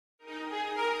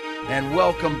And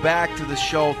welcome back to the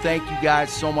show. Thank you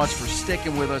guys so much for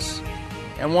sticking with us.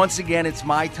 And once again, it's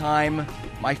my time,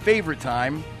 my favorite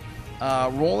time,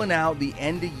 rolling out the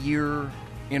end-of-year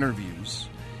interviews.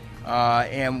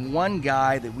 And one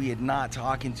guy that we had not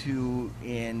talking to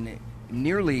in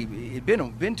it'd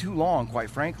been too long, quite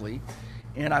frankly.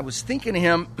 And I was thinking of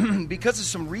him because of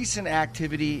some recent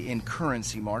activity in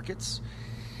currency markets.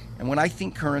 And when I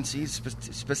think currencies,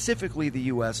 specifically the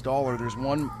U.S. dollar, there's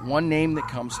one name that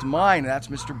comes to mind, and that's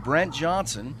Mr. Brent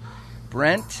Johnson.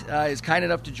 Brent is kind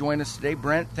enough to join us today.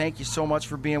 Brent, thank you so much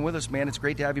for being with us, man. It's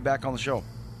great to have you back on the show.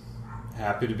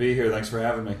 Happy to be here. Thanks for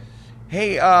having me.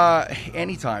 Hey,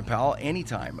 anytime, pal,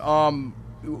 anytime.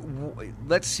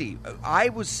 Let's see. I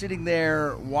was sitting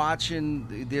there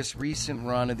watching this recent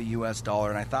run of the U.S. dollar,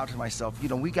 and I thought to myself,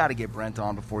 we got to get Brent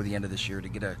on before the end of this year to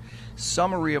get a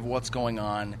summary of what's going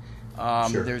on.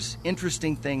 Sure. There's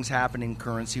interesting things happening in the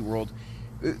currency world.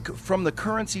 From the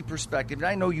currency perspective, and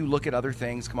I know you look at other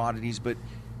things, commodities, but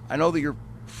I know that you're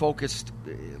focused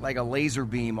like a laser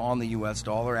beam on the U.S.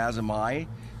 dollar, as am I,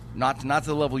 not to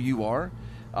the level you are.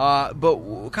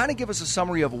 But kind of give us a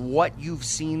summary of what you've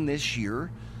seen this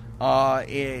year,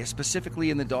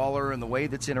 specifically in the dollar and the way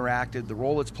that's interacted, the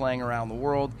role it's playing around the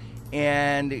world,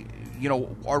 and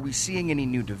are we seeing any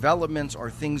new developments? Are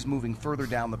things moving further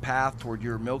down the path toward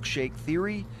your milkshake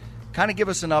theory? Kind of give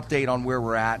us an update on where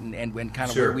we're at and kind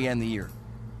of Sure. where we end the year.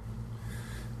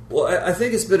 Well, I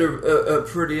think it's been a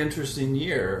pretty interesting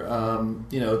year.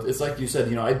 It's like you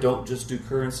said, I don't just do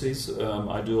currencies.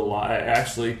 I do a lot.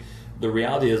 The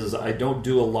reality is I don't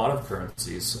do a lot of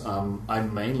currencies. I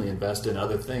mainly invest in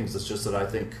other things. It's just that I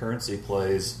think currency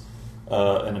plays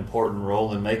an important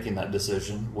role in making that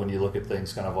decision when you look at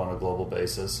things kind of on a global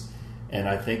basis. And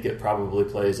I think it probably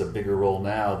plays a bigger role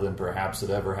now than perhaps it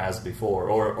ever has before.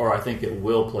 Or I think it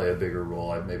will play a bigger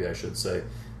role, maybe I should say,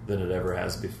 than it ever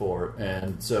has before.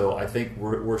 And so I think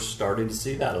we're starting to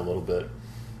see that a little bit.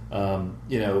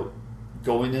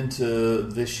 Going into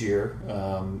this year,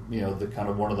 the kind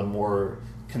of one of the more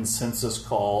consensus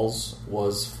calls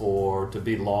was to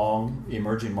be long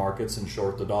emerging markets and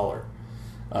short the dollar,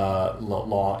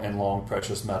 long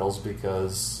precious metals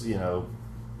because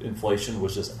inflation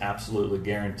was just absolutely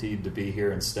guaranteed to be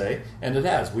here and stay, and it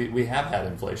has. We have had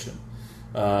inflation,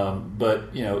 but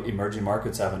emerging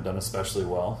markets haven't done especially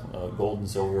well. Gold and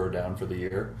silver are down for the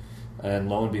year, and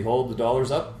lo and behold, the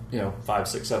dollar's up 5,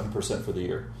 6, 7% for the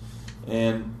year.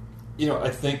 And, I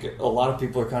think a lot of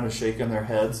people are kind of shaking their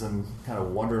heads and kind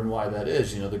of wondering why that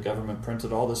is. The government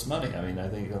printed all this money. I mean, I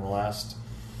think in the last,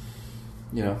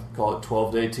 call it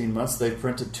 12 to 18 months, they've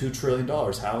printed $2 trillion.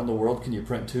 How in the world can you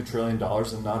print $2 trillion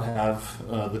and not have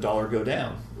the dollar go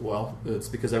down? Well, it's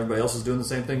because everybody else is doing the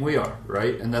same thing we are,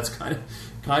 right? And that's kind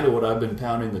of what I've been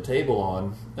pounding the table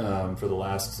on for the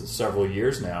last several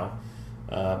years now,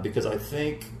 because I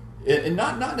think... And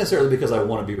not necessarily because I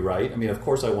want to be right. I mean, of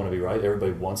course I want to be right.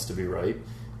 Everybody wants to be right.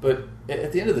 But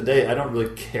at the end of the day, I don't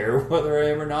really care whether I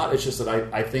am or not. It's just that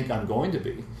I think I'm going to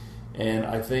be. And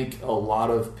I think a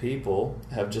lot of people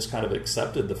have just kind of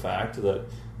accepted the fact that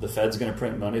the Fed's going to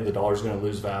print money, the dollar's going to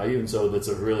lose value, and so that's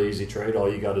a really easy trade.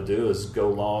 All you got to do is go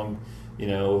long,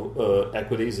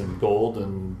 equities and gold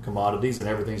and commodities, and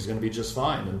everything's going to be just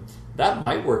fine. And that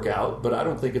might work out, but I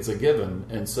don't think it's a given.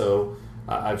 And so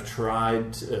I've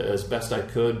tried as best I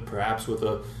could, perhaps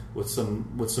with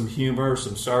some humor,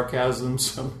 some sarcasm,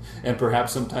 and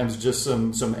perhaps sometimes just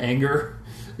some anger,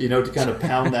 to kind of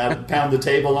pound the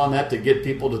table on that to get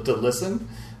people to listen,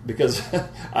 because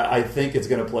I think it's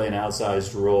going to play an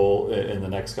outsized role in the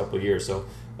next couple of years. So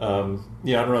I don't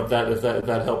know if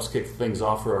that helps kick things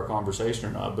off for our conversation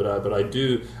or not, but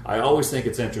I always think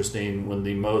it's interesting when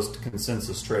the most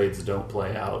consensus trades don't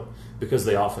play out, because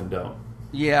they often don't.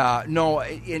 Yeah, no,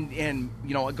 and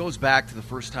it goes back to the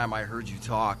first time I heard you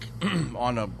talk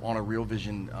on a Real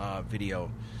Vision video,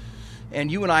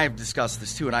 and you and I have discussed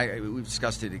this too, and we've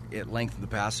discussed it at length in the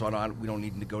past, so we don't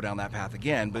need to go down that path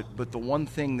again. But the one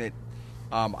thing that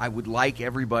I would like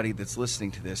everybody that's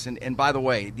listening to this, and by the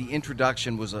way, the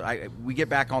introduction was, we get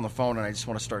back on the phone and I just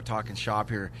want to start talking shop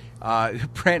here.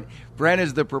 Brent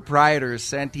is the proprietor of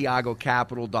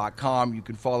SantiagoCapital.com. You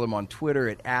can follow him on Twitter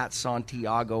at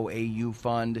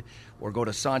SantiagoAUFund, or go to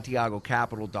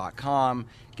SantiagoCapital.com,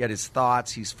 get his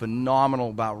thoughts. He's phenomenal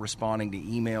about responding to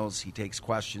emails. He takes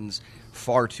questions,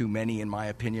 far too many in my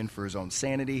opinion for his own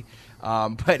sanity.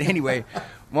 But anyway,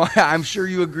 I'm sure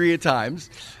you agree at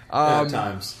times. At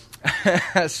times.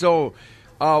 So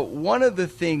one of the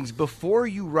things, before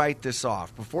you write this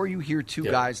off, before you hear two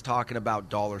guys talking about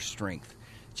dollar strength,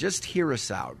 just hear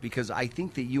us out, because I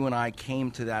think that you and I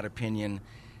came to that opinion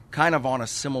kind of on a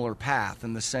similar path,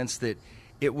 in the sense that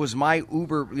it was my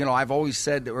Uber. I've always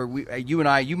said, or you and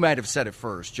I, you might have said it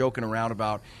first, joking around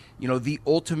about, the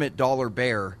ultimate dollar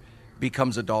bear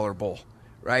becomes a dollar bull,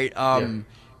 right? And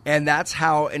that's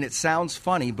how. And it sounds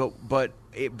funny, but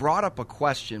it brought up a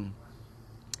question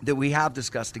that we have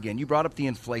discussed again. You brought up the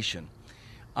inflation.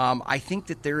 I think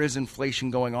that there is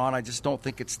inflation going on. I just don't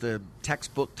think it's the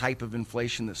textbook type of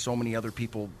inflation that so many other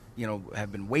people,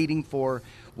 have been waiting for.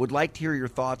 Would like to hear your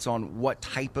thoughts on what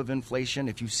type of inflation,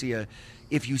 if you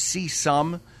see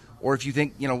some, or if you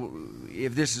think,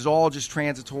 if this is all just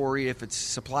transitory, if it's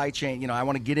supply chain, I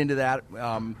want to get into that.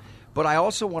 But I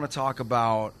also want to talk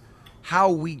about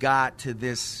how we got to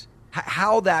this,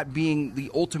 how that being the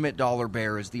ultimate dollar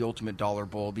bear is the ultimate dollar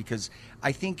bull, because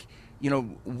I think,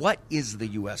 what is the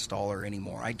U.S. dollar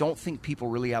anymore? I don't think people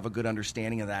really have a good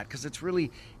understanding of that, because it's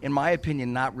really, in my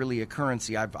opinion, not really a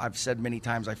currency. I've said many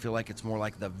times I feel like it's more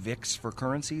like the VIX for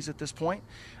currencies at this point.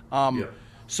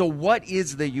 So what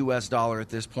is the U.S. dollar at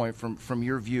this point from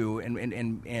your view?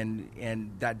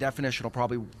 And that definition will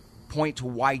probably point to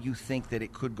why you think that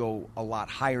it could go a lot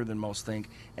higher than most think.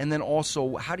 And then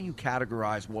also, how do you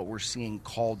categorize what we're seeing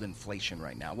called inflation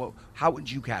right now? How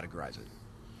would you categorize it?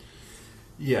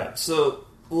 Yeah. So,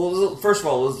 first of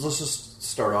all, let's just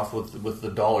start off with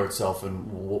the dollar itself, and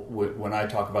when I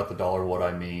talk about the dollar, what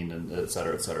I mean, and et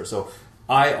cetera, et cetera. So,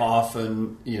 I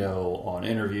often, on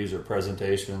interviews or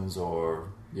presentations or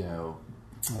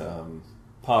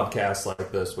podcasts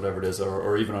like this, whatever it is,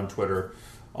 or even on Twitter,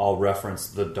 I'll reference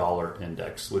the dollar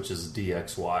index, which is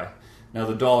DXY. Now,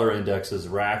 the dollar index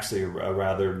is actually a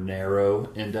rather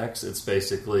narrow index. It's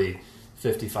basically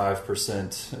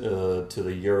 55% to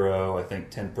the euro, I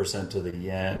think 10% to the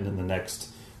yen, and the next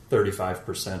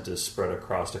 35% is spread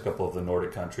across a couple of the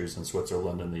Nordic countries and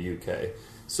Switzerland and the UK.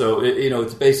 So,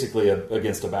 it's basically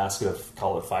against a basket of,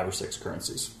 call it 5 or 6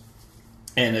 currencies.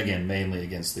 And again, mainly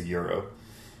against the euro.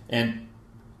 And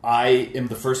I am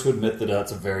the first to admit that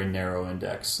that's a very narrow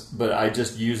index, but I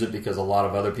just use it because a lot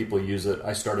of other people use it.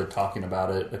 I started talking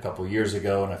about it a couple of years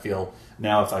ago, and I feel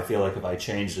now if I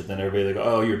changed it, then everybody will go,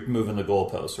 "Oh, you're moving the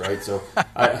goalposts," right? So,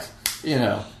 you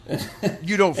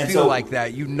don't feel like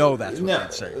that. That's what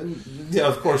they'd say. Yeah,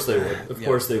 of course they would. Of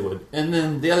course they would. And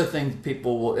then the other thing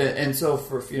people will, and so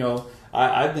for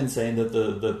I've been saying that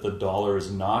the dollar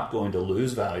is not going to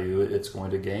lose value; it's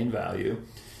going to gain value,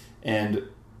 and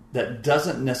that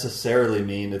doesn't necessarily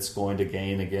mean it's going to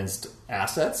gain against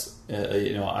assets.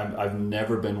 I've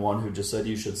never been one who just said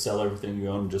you should sell everything you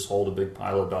own and just hold a big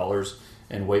pile of dollars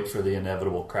and wait for the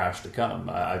inevitable crash to come.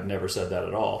 I've never said that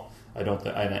at all. I don't,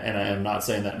 and I am not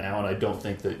saying that now, and I don't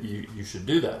think that you should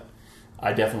do that.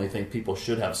 I definitely think people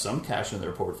should have some cash in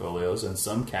their portfolios and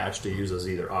some cash to use as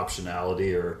either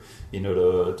optionality or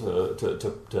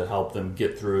to help them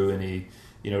get through any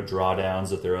drawdowns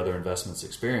that their other investments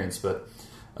experience, but.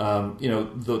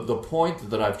 The point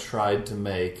that I've tried to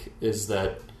make is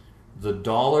that the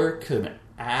dollar can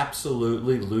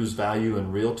absolutely lose value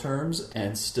in real terms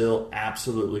and still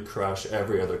absolutely crush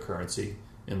every other currency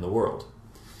in the world.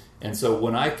 And so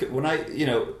when I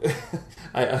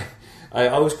I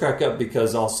always crack up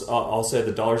because I'll say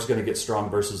the dollar's going to get strong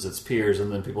versus its peers,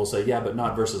 and then people say, yeah, but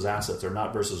not versus assets, or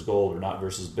not versus gold, or not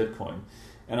versus Bitcoin.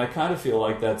 And I kind of feel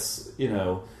like that's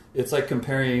it's like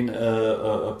comparing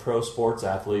a pro sports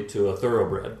athlete to a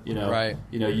thoroughbred. Right.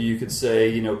 You could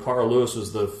say, Carl Lewis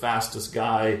was the fastest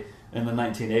guy in the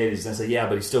 1980s, and say, yeah,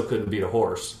 but he still couldn't beat a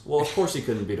horse. Well, of course he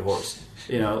couldn't beat a horse.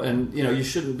 And you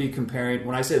shouldn't be comparing.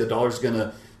 When I say the dollar's going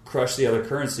to crush the other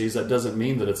currencies, that doesn't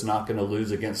mean that it's not going to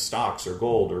lose against stocks or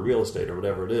gold or real estate or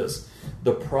whatever it is.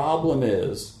 The problem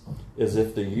is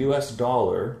if the U.S.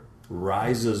 dollar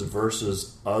rises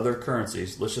versus other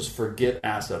currencies, let's just forget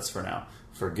assets for now.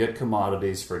 Forget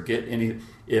commodities, forget any.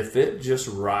 If it just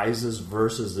rises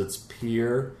versus its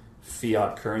peer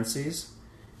fiat currencies,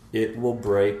 it will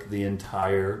break the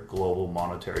entire global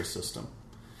monetary system.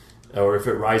 Or if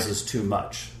it rises too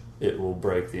much, it will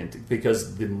break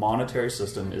because the monetary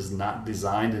system is not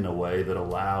designed in a way that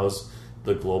allows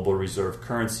the global reserve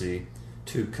currency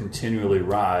to continually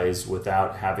rise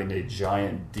without having a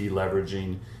giant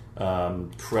deleveraging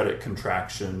credit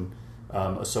contraction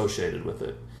associated with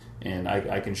it. And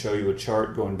I can show you a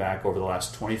chart going back over the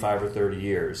last 25 or 30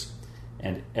 years.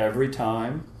 And every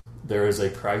time there is a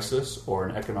crisis or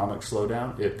an economic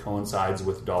slowdown, it coincides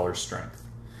with dollar strength.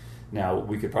 Now,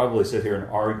 we could probably sit here and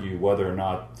argue whether or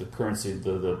not the currency,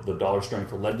 the dollar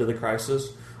strength led to the crisis,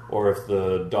 or if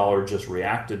the dollar just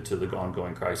reacted to the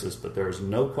ongoing crisis. But there is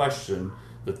no question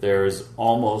that there is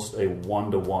almost a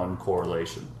 1-to-1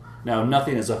 correlation. Now,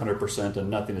 nothing is 100% and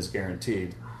nothing is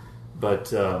guaranteed.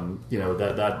 But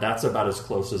that's about as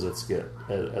close as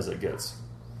it gets.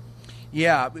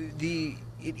 Yeah,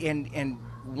 and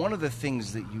one of the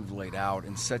things that you've laid out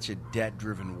in such a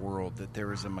debt-driven world, that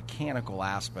there is a mechanical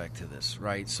aspect to this,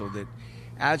 right? So that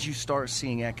as you start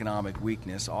seeing economic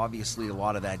weakness, obviously a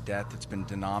lot of that debt that's been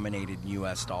denominated in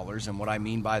U.S. dollars, and what I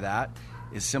mean by that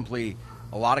is simply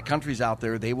a lot of countries out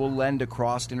there, they will lend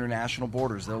across international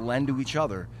borders. They'll lend to each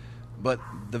other, but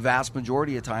the vast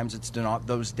majority of times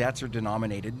those debts are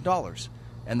denominated in dollars.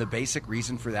 And the basic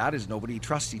reason for that is nobody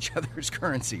trusts each other's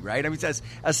currency, right? I mean, that's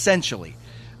essentially.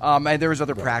 And there's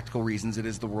other practical reasons. It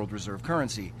is the world reserve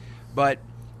currency. But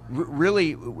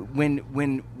really, when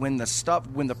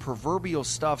the proverbial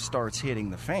stuff starts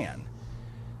hitting the fan,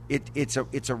 it's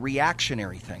a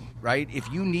reactionary thing, right?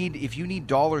 If you need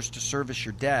dollars to service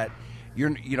your debt,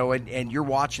 and you're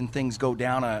watching things go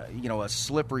down a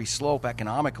slippery slope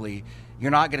economically,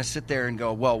 you're not going to sit there and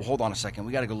go, well, hold on a second,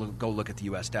 we got to go look at the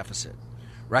U.S. deficit.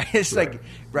 Right? It's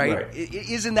right.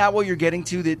 Isn't that what you're getting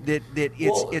to? That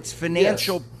it's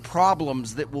financial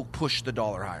problems that will push the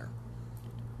dollar higher.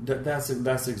 That's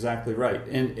exactly right.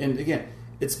 And again,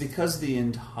 it's because the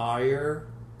entire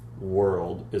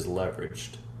world is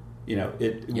leveraged.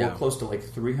 We're close to like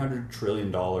 $300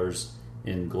 trillion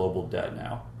in global debt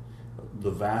now.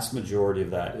 The vast majority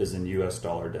of that is in U.S.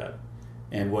 dollar debt.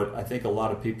 And what I think a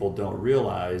lot of people don't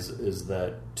realize is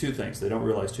that two things. They don't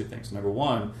realize two things. Number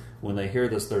one, when they hear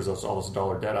this, there's all this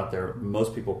dollar debt out there,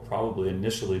 most people probably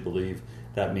initially believe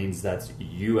that means that's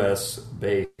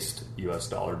U.S.-based U.S.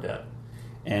 dollar debt.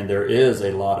 And there is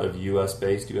a lot of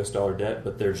U.S.-based U.S. dollar debt,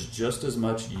 but there's just as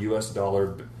much U.S.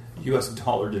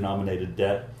 dollar-denominated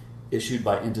debt issued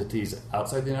by entities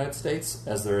outside the United States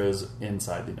as there is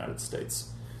inside the United States.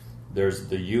 There's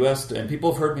the U.S., and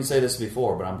people have heard me say this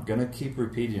before, but I'm going to keep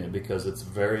repeating it because it's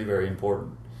very, very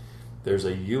important. There's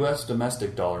a U.S.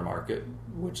 domestic dollar market,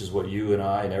 which is what you and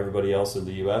I and everybody else in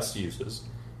the U.S. uses.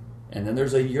 And then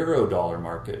there's a euro dollar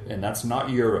market, and that's not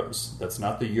euros. That's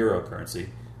not the euro currency.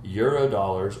 Euro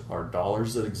dollars are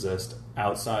dollars that exist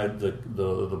outside the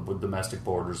domestic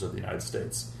borders of the United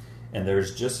States. And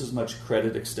there's just as much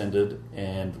credit extended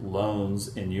and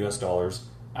loans in U.S. dollars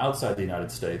outside the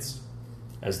United States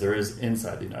as there is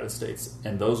inside the United States.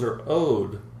 And those are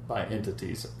owed by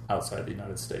entities outside the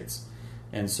United States.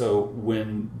 And so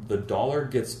when the dollar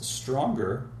gets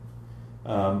stronger,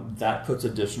 that puts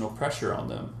additional pressure on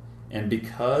them. And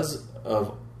because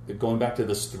of, going back to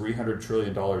this $300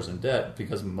 trillion in debt,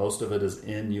 because most of it is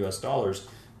in U.S. dollars,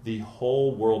 the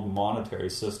whole world monetary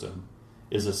system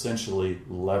is essentially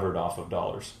levered off of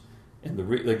dollars. And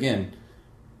again,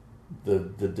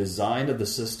 the design of the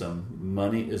system,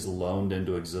 money is loaned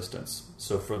into existence.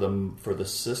 So for the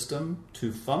system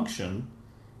to function,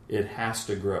 it has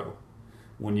to grow.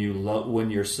 When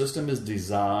your system is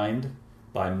designed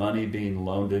by money being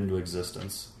loaned into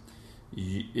existence,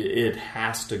 it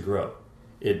has to grow.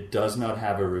 It does not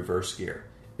have a reverse gear.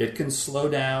 It can slow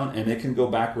down and it can go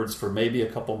backwards for maybe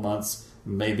a couple months,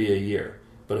 maybe a year.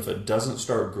 But if it doesn't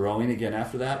start growing again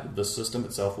after that, the system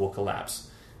itself will collapse.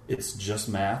 It's just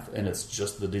math, and it's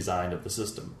just the design of the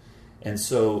system. And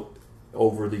so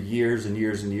over the years and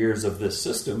years and years of this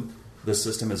system, the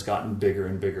system has gotten bigger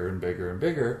and bigger and bigger and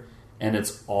bigger, and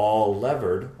it's all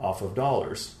levered off of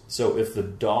dollars. So if the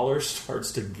dollar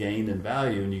starts to gain in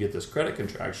value and you get this credit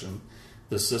contraction,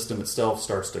 the system itself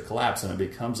starts to collapse, and it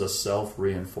becomes a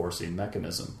self-reinforcing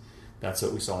mechanism. That's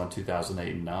what we saw in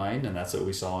 2008 and 2009, and that's what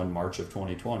we saw in March of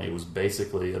 2020. It was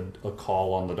basically a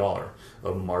call on the dollar,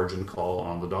 a margin call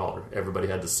on the dollar. Everybody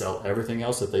had to sell everything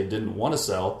else that they didn't want to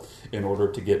sell in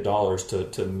order to get dollars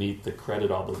to meet the credit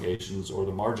obligations or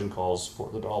the margin calls for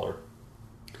the dollar.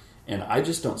 And I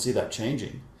just don't see that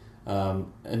changing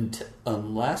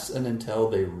unless and until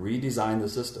they redesign the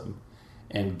system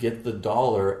and get the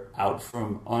dollar out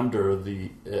from under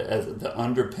the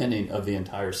underpinning of the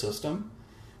entire system.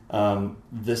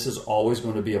 This is always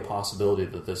going to be a possibility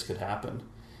that this could happen.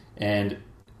 And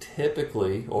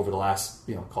typically, over the last,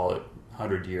 call it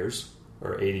 100 years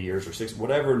or 80 years or 60,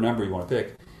 whatever number you want to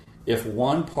pick, if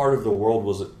one part of the world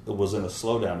was in a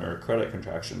slowdown or a credit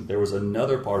contraction, there was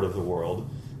another part of the world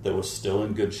that was still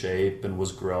in good shape and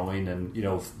was growing, and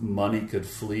money could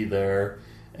flee there,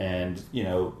 and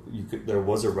there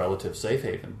was a relative safe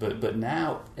haven. But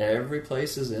now every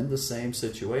place is in the same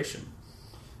situation.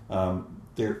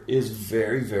 There is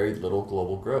very, very little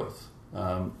global growth.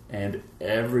 And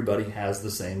everybody has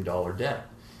the same dollar debt.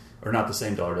 Or not the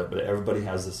same dollar debt, but everybody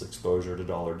has this exposure to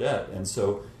dollar debt. And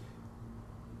so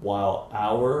while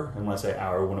and when I say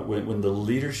when the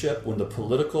leadership, when the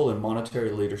political and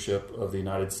monetary leadership of the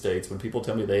United States, when people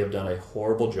tell me they have done a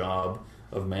horrible job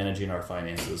of managing our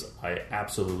finances, I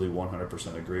absolutely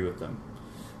 100% agree with them.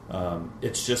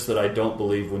 It's just that I don't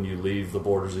believe when you leave the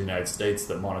borders of the United States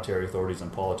that monetary authorities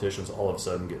and politicians all of a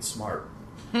sudden get smart.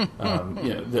 They're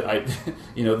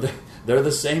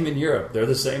the same in Europe. They're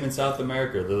the same in South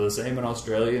America. They're the same in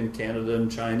Australia and Canada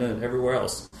and China and everywhere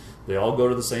else. They all go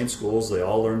to the same schools. They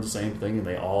all learn the same thing, and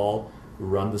they all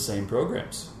run the same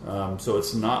programs. So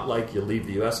it's not like you leave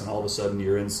the U.S. and all of a sudden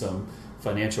you're in some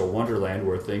financial wonderland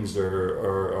where things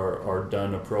are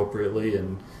done appropriately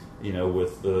and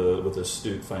with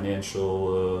astute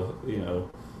financial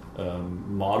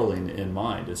modeling in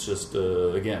mind. It's just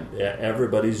again,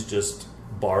 everybody's just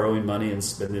borrowing money and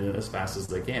spending it as fast as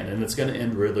they can, and it's going to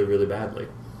end really, really badly.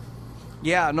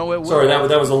 Yeah, no, it will. Sorry,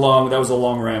 that was a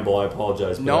long ramble. I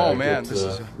apologize. No, man, this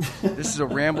is a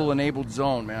ramble-enabled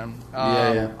zone, man.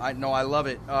 I love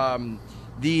it.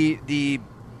 The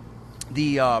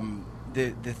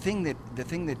thing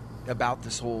that about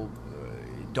this whole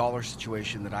dollar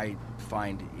situation that I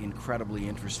find incredibly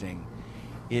interesting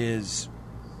is,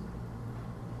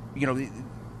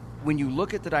 when you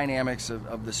look at the dynamics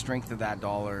of the strength of that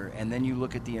dollar, and then you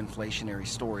look at the inflationary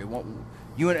story.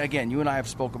 You and I have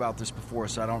spoke about this before,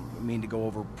 so I don't mean to go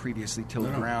over previously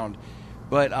tilled ground.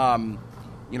 But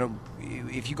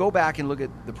if you go back and look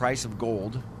at the price of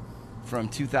gold from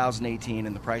 2018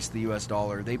 and the price of the U.S.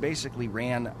 dollar, they basically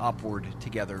ran upward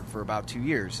together for about 2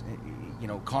 years.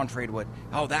 Contrary to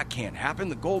that can't happen.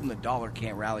 The gold and the dollar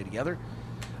can't rally together.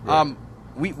 Right.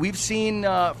 We've seen,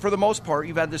 for the most part,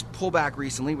 you've had this pullback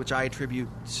recently, which I attribute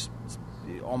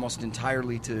almost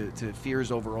entirely to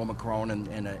fears over Omicron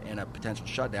and a potential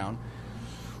shutdown,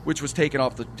 which was taken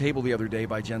off the table the other day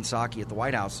by Jen Psaki at the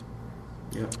White House.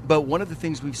 Yeah. But one of the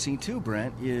things we've seen too,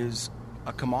 Brent, is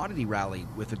a commodity rally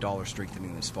with the dollar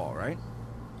strengthening this fall, right?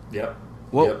 Yep.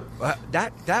 Well,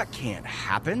 that can't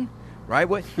happen. Right?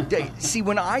 See,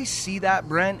 when I see that,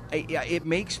 Brent, it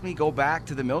makes me go back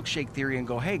to the milkshake theory and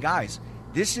go, hey, guys,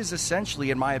 this is essentially,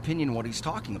 in my opinion, what he's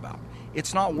talking about.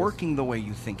 It's not working the way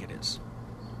you think it is.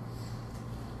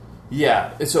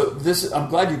 Yeah. So I'm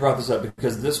glad you brought this up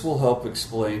because this will help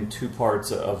explain two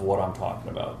parts of what I'm talking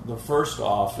about. The first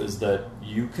off is that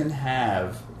you can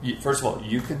have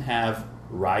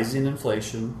rising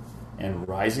inflation and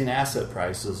rising asset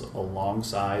prices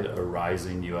alongside a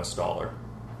rising U.S. dollar.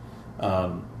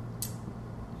 A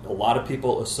lot of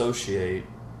people associate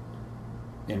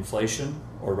inflation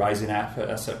or rising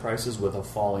asset prices with a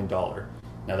falling dollar.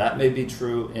 Now, that may be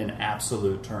true in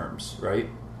absolute terms, right?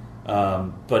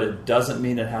 But it doesn't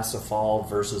mean it has to fall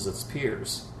versus its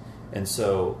peers. And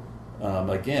so,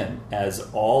 again, as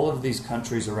all of these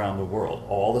countries around the world,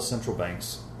 all the central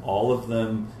banks, all of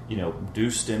them, do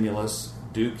stimulus,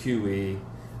 do QE,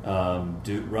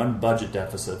 run budget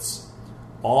deficits,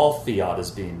 all fiat is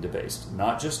being debased,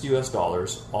 not just U.S.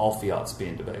 dollars. All fiat's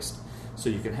being debased. So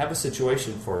you can have a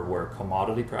situation where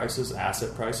commodity prices,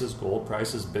 asset prices, gold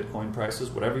prices, Bitcoin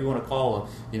prices, whatever you want to call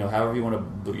them, however you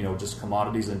want to, just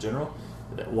commodities in general,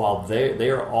 while they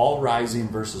are all rising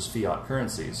versus fiat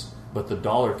currencies, but the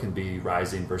dollar can be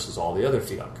rising versus all the other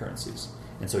fiat currencies.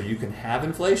 And so you can have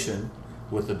inflation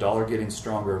with the dollar getting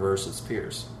stronger versus its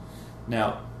peers.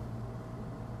 Now,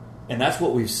 and that's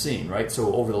what we've seen, right?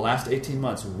 So over the last 18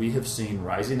 months, we have seen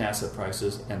rising asset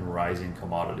prices and rising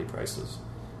commodity prices.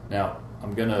 Now,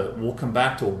 we'll come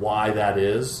back to why that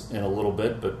is in a little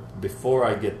bit, but before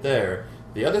I get there,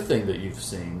 the other thing that you've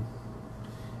seen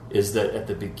is that at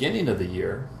the beginning of the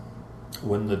year,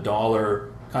 when the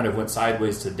dollar kind of went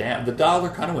sideways to down, the dollar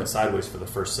kind of went sideways for the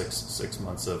first six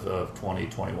months of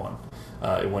 2021.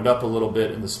 It went up a little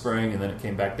bit in the spring, and then it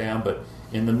came back down, but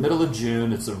in the middle of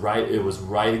June, it was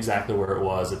right exactly where it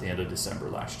was at the end of December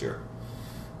last year.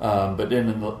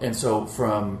 And so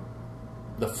from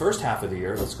the first half of the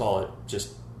year, let's call it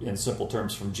just in simple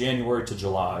terms, from January to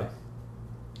July,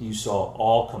 you saw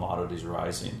all commodities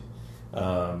rising.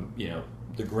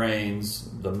 The grains,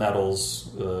 the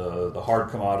metals, the hard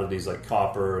commodities like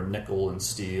copper, nickel, and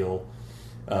steel,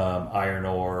 iron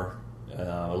ore,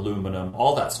 aluminum,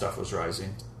 all that stuff was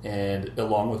rising, and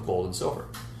along with gold and silver.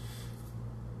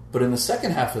 But in the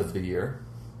second half of the year,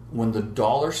 when the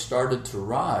dollar started to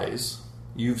rise,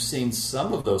 you've seen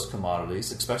some of those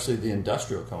commodities, especially the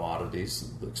industrial commodities,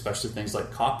 especially things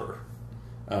like copper,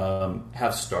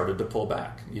 have started to pull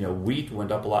back. Wheat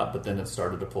went up a lot, but then it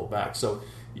started to pull back. So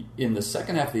in the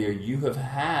second half of the year, you have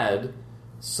had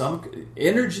some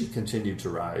energy continued to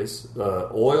rise.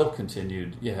 Oil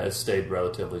has stayed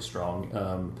relatively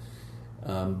strong.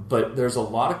 But there's a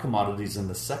lot of commodities in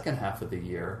the second half of the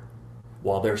year.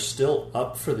 While they're still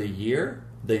up for the year,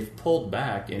 they've pulled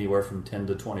back anywhere from 10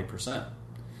 to 20%.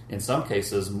 In some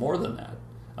cases, more than that.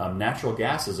 Natural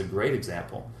gas is a great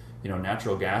example.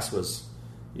 Natural gas was,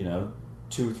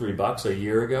 $2-3 a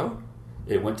year ago.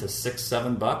 It went to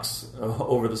 $6-7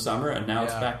 over the summer, and now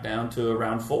it's back down to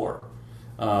around $4.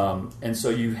 And so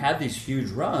you had these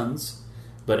huge runs,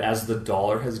 but as the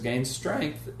dollar has gained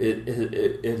strength,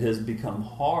 it has become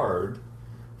hard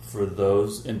for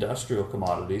those industrial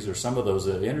commodities or some of those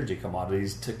energy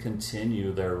commodities to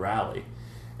continue their rally.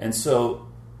 And so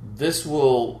this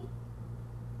will,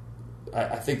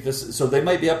 I think this, so they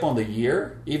might be up on the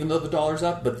year, even though the dollar's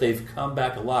up, but they've come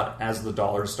back a lot as the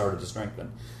dollar started to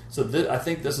strengthen. So I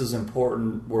think this is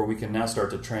important where we can now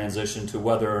start to transition to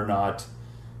whether or not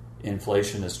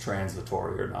inflation is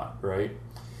transitory or not, right?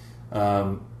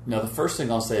 Now, the first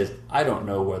thing I'll say is I don't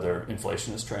know whether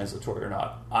inflation is transitory or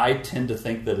not. I tend to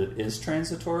think that it is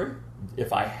transitory.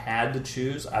 If I had to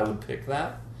choose, I would pick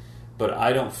that. But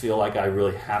I don't feel like I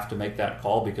really have to make that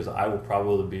call because I will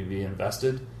probably be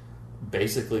invested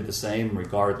basically the same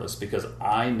regardless, because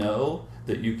I know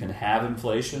that you can have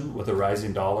inflation with a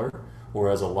rising dollar,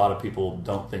 whereas a lot of people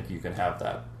don't think you can have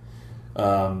that.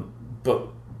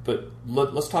 But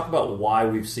let's talk about why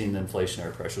we've seen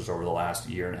inflationary pressures over the last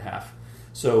year and a half.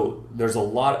 So there's a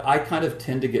lot. I kind of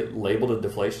tend to get labeled a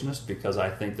deflationist because I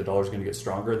think the dollar is going to get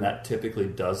stronger, and that typically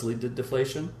does lead to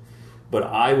deflation. But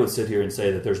I would sit here and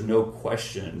say that there's no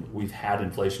question we've had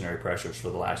inflationary pressures for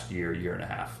the last year and a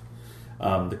half.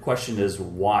 The question is,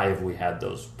 why have we had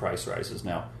those price rises?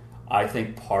 Now, I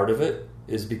think part of it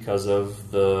is because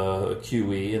of the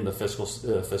QE and the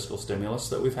fiscal stimulus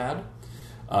that we've had.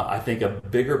 I think a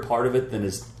bigger part of it than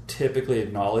is typically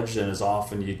acknowledged and is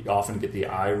you often get the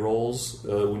eye rolls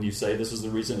when you say this is the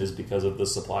reason is because of the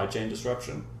supply chain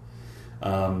disruption.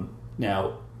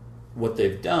 Now, what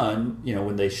they've done,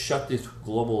 when they shut the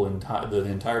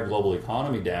entire global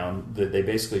economy down, they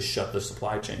basically shut the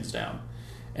supply chains down.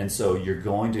 And so you're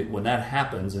going to, when that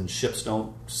happens and ships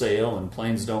don't sail and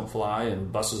planes don't fly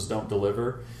and buses don't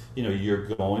deliver, you're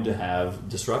going to have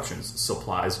disruptions.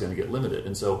 Supply is going to get limited.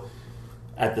 And so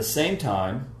at the same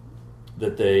time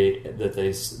that they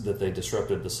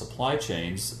disrupted the supply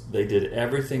chains, they did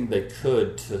everything they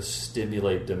could to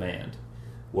stimulate demand.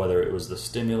 Whether it was the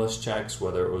stimulus checks,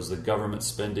 whether it was the government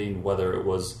spending, whether it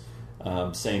was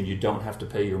saying you don't have to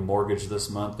pay your mortgage this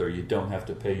month, or you don't have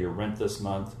to pay your rent this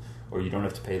month, or you don't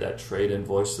have to pay that trade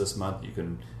invoice this month. You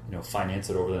can finance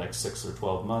it over the next 6 or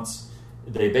 12 months.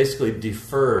 They basically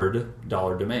deferred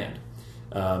dollar demand,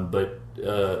 but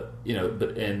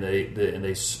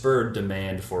they spurred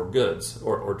demand for goods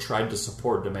or tried to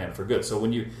support demand for goods. So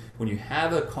when you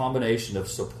have a combination of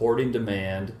supporting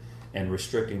demand and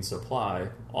restricting supply,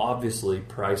 obviously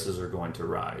prices are going to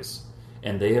rise,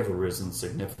 and they have risen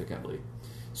significantly.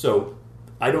 So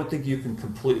I don't think you can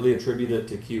completely attribute it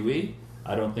to QE.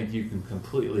 I don't think you can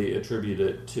completely attribute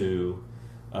it to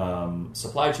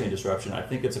supply chain disruption. I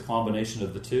think it's a combination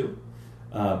of the two.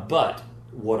 But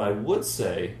what I would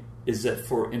say is that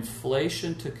for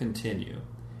inflation to continue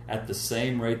at the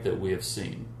same rate that we have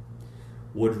seen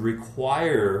would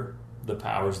require the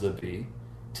powers that be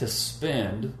to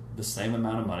spend the same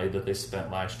amount of money that they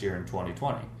spent last year in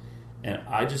 2020. And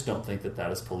I just don't think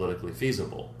that is politically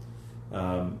feasible.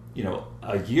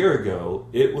 A year ago,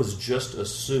 it was just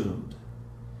assumed,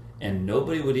 and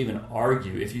nobody would even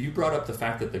argue. If you brought up the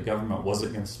fact that the government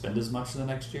wasn't going to spend as much the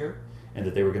next year and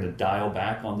that they were going to dial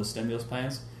back on the stimulus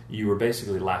plans, you were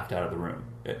basically laughed out of the room.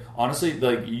 Honestly,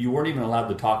 you weren't even allowed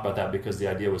to talk about that because the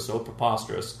idea was so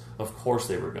preposterous. Of course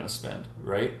they were going to spend,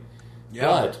 right? Yeah.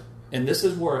 But, and this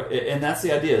is where, and that's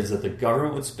the idea, is that the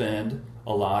government would spend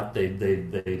a lot, they'd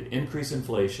increase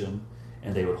inflation,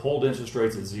 and they would hold interest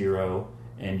rates at zero,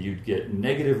 and you'd get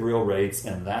negative real rates,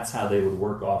 and that's how they would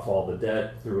work off all the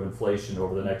debt through inflation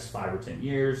over the next 5 or 10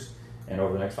 years. And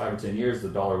over the next 5 or 10 years, the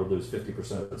dollar would lose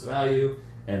 50% of its value,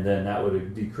 and then that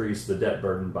would decrease the debt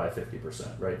burden by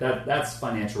 50%, right? That's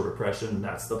financial repression, and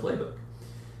that's the playbook.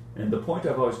 And the point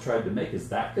I've always tried to make is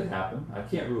that could happen. I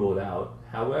can't rule it out.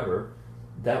 However,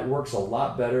 that works a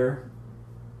lot better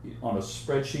on a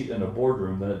spreadsheet in a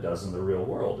boardroom than it does in the real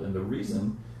world. And the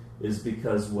reason is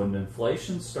because when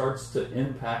inflation starts to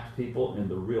impact people in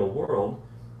the real world,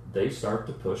 they start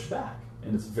to push back.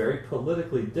 And it's very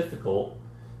politically difficult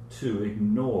to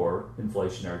ignore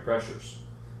inflationary pressures.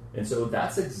 And so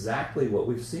that's exactly what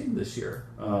we've seen this year.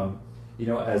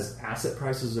 As asset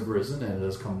prices have risen and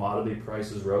as commodity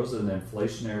prices rose and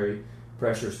inflationary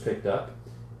pressures picked up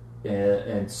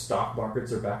and stock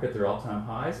markets are back at their all-time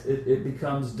highs, it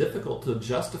becomes difficult to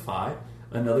justify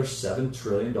another $7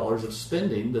 trillion of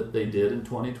spending that they did in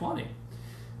 2020.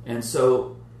 And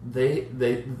so they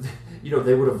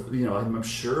would have, I'm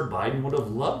sure Biden would have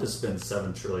loved to spend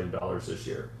 $7 trillion this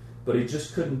year, but he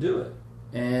just couldn't do it.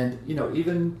 And they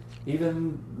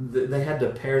had to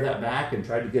pare that back and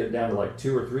tried to get it down to like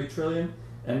 2 or 3 trillion,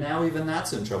 and now even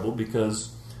that's in trouble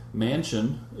because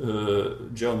Manchin,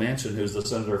 Joe Manchin, who's the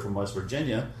senator from West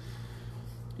Virginia,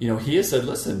 he has said,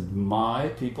 listen, my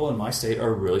people in my state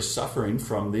are really suffering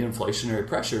from the inflationary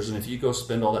pressures, and if you go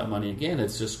spend all that money again,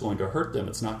 it's just going to hurt them.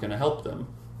 It's not going to help them.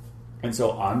 And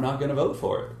so I'm not going to vote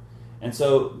for it. And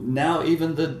so now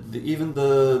even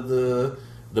the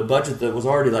budget that was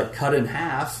already like cut in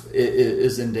half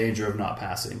is in danger of not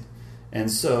passing.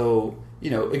 And so,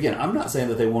 again, I'm not saying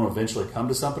that they won't eventually come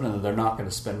to something and that they're not going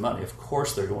to spend money. Of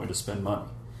course they're going to spend money.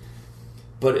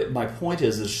 But my point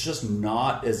is, it's just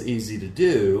not as easy to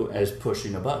do as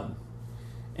pushing a button.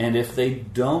 And if they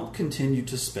don't continue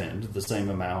to spend the same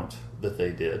amount that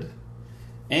they did,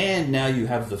 and now you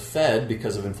have the Fed,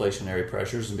 because of inflationary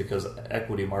pressures and because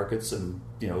equity markets and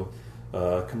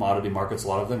commodity markets, a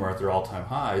lot of them are at their all-time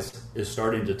highs, is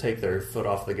starting to take their foot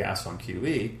off the gas on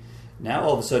QE. Now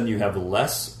all of a sudden you have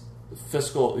less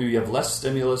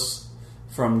stimulus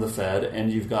from the Fed,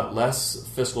 and you've got less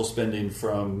fiscal spending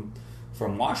from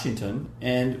Washington,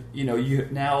 and you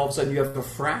now all of a sudden you have a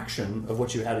fraction of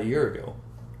what you had a year ago.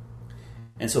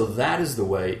 And so that is the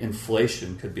way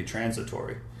inflation could be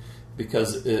transitory.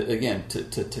 Because, again,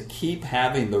 to keep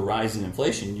having the rising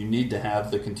inflation, you need to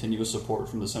have the continuous support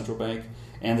from the central bank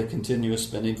and the continuous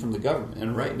spending from the government.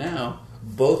 And right now,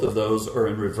 both of those are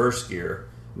in reverse gear,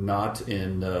 not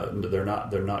in they're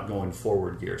not going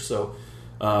forward gear. So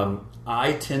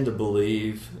I tend to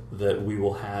believe that we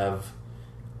will have,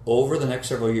 over the next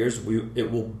several years,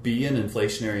 it will be an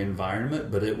inflationary environment,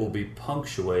 but it will be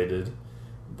punctuated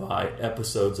by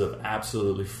episodes of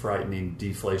absolutely frightening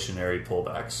deflationary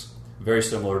pullbacks, very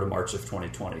similar to March of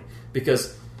 2020.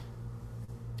 Because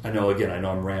I know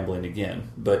I'm rambling again,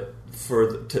 but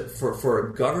for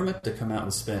a government to come out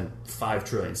and spend $5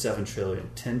 trillion, $7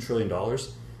 trillion, $10 trillion,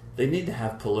 they need to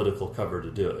have political cover to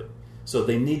do it. So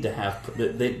they need to have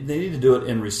they need to do it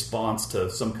in response to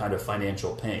some kind of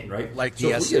financial pain, right? Like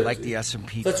the S&P,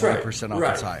 20%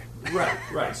 off its high.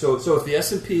 Right. So if the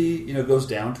S&P goes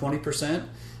down 20%,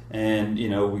 and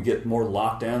we get more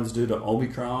lockdowns due to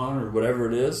Omicron or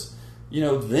whatever it is,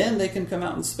 then they can come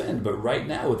out and spend. But right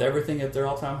now, with everything at their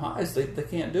all-time highs, they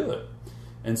can't do it.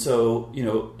 And so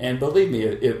and believe me,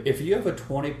 if you have a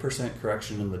 20%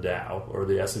 correction in the Dow or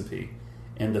the S&P,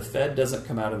 and the Fed doesn't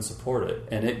come out and support it,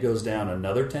 and it goes down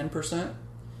another 10%,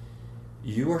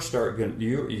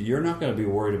 you're not going to be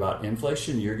worried about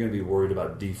inflation. You're going to be worried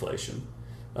about deflation.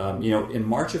 In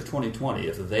March of 2020,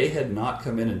 if they had not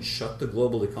come in and shut the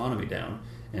global economy down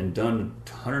and done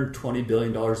 $120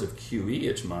 billion of QE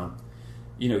each month,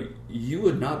 you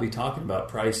would not be talking about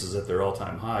prices at their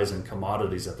all-time highs and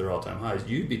commodities at their all-time highs.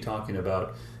 You'd be talking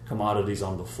about commodities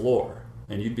on the floor.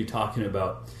 And you'd be talking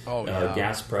about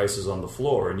gas prices on the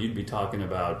floor, and you'd be talking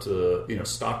about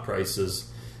stock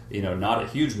prices, not at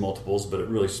huge multiples, but at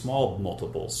really small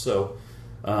multiples. So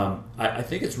I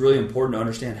think it's really important to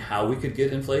understand how we could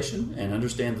get inflation and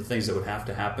understand the things that would have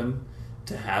to happen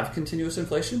to have continuous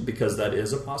inflation, because that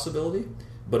is a possibility,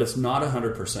 but it's not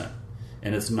 100%,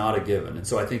 and it's not a given. And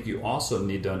so I think you also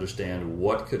need to understand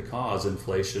what could cause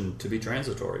inflation to be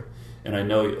transitory. And I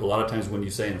know a lot of times when you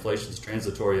say inflation is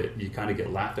transitory, you kind of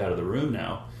get laughed out of the room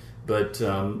now. But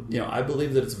I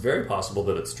believe that it's very possible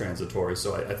that it's transitory.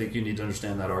 So I think you need to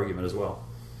understand that argument as well.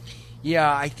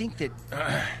 Yeah, I think that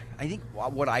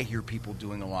what I hear people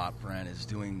doing a lot, Brent, is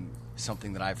doing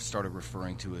something that I've started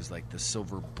referring to as like the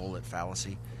silver bullet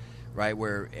fallacy, right?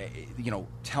 Where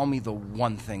tell me the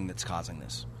one thing that's causing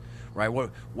this. Right?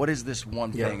 What is this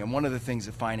one thing? Yeah. And one of the things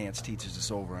that finance teaches us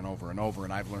over and over and over,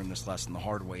 and I've learned this lesson the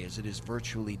hard way, is it is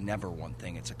virtually never one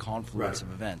thing. It's a confluence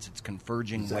of events. It's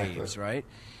converging waves, right?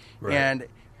 And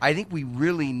I think we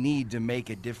really need to make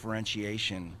a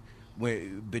differentiation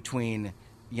between,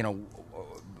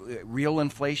 real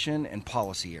inflation and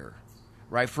policy error,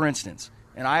 right? For instance,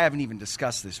 and I haven't even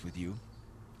discussed this with you,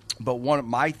 but one of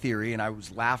my theory, and I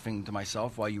was laughing to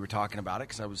myself while you were talking about it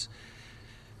because I was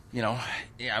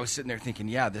sitting there thinking,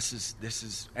 this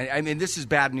is. I mean, this is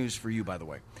bad news for you, by the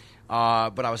way.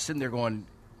 But I was sitting there going,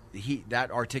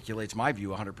 that articulates my view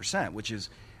 100%, which is,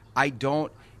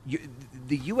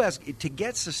 the U.S. to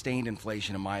get sustained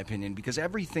inflation, in my opinion, because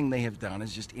everything they have done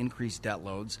is just increase debt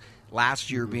loads.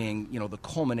 Last year being, the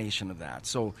culmination of that.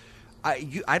 So,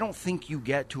 I don't think you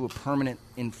get to a permanent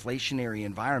inflationary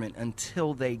environment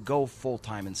until they go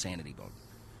full-time insanity mode.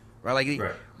 Right,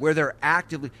 where they're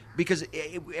actively, because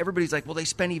everybody's like, well, they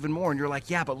spend even more, and you're like,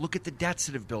 yeah, but look at the debts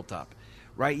that have built up,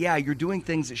 right? Yeah, you're doing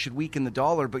things that should weaken the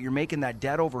dollar, but you're making that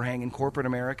debt overhang in corporate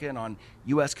America and on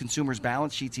U.S. consumers'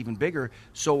 balance sheets even bigger.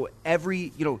 So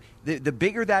the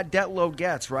bigger that debt load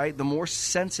gets, right, the more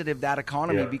sensitive that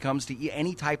economy becomes to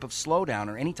any type of slowdown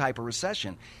or any type of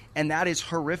recession. And that is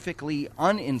horrifically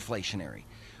uninflationary.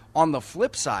 On the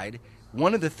flip side,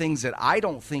 one of the things that I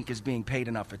don't think is being paid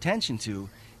enough attention to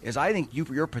is I think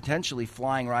you're potentially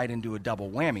flying right into a double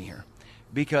whammy here,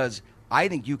 because I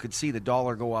think you could see the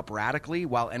dollar go up radically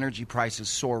while energy prices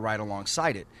soar right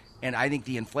alongside it. And I think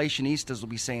the inflationistas will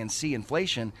be saying, see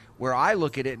inflation, where I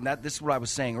look at it, and this is what I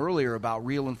was saying earlier about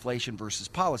real inflation versus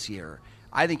policy error.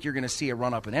 I think you're going to see a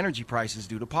run-up in energy prices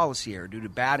due to policy error, due to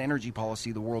bad energy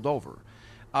policy the world over.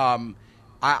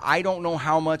 I don't know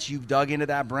how much you've dug into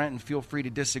that, Brent, and feel free to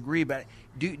disagree, but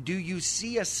do you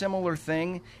see a similar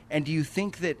thing? And do you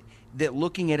think that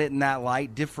looking at it in that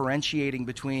light, differentiating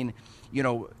between,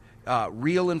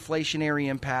 real inflationary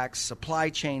impacts, supply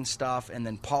chain stuff, and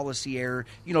then policy error,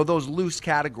 those loose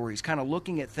categories, kind of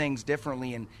looking at things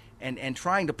differently and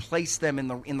trying to place them in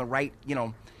the right,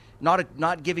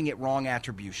 not giving it wrong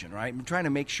attribution, right? I'm trying to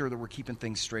make sure that we're keeping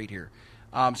things straight here.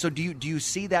 So do you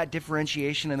see that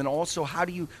differentiation? And then also,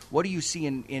 what do you see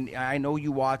in I know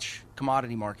you watch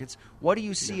commodity markets. What do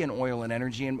you see in oil and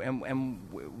energy, and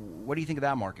what do you think of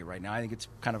that market right now? I think it's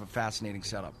kind of a fascinating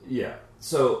setup. Yeah.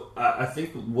 So I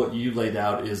think what you laid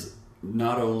out is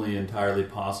not only entirely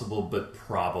possible, but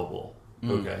probable.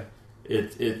 Okay.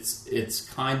 It's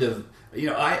kind of,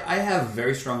 I have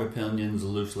very strong opinions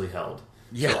loosely held.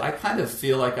 Yeah. So I kind of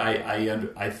feel like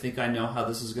I think I know how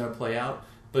this is going to play out,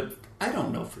 but I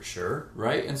don't know for sure,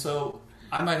 right? And so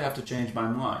I might have to change my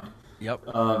mind.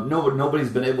 Yep. Nobody's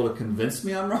been able to convince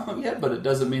me I'm wrong yet, but it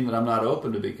doesn't mean that I'm not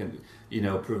open to be,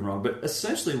 proven wrong. But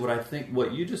essentially,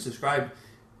 what you just described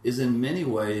is in many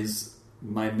ways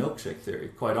my milkshake theory,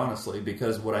 quite honestly,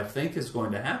 because what I think is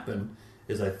going to happen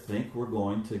is I think we're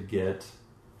going to get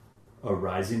a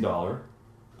rising dollar.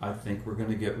 I think we're going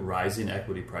to get rising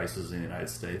equity prices in the United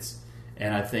States,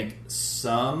 and I think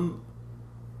some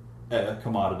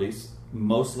commodities,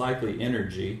 most likely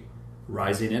energy,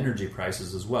 rising energy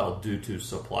prices as well due to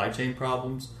supply chain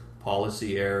problems,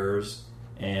 policy errors,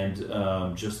 and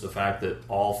just the fact that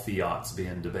all fiat's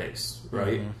being debased,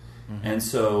 right? Mm-hmm. And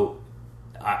so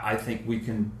I think we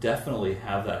can definitely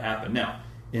have that happen. Now,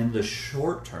 in the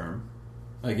short term,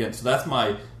 again, so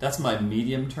that's my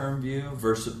medium term view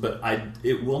but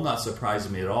it will not surprise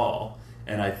me at all,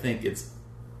 and I think it's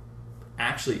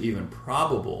actually even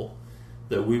probable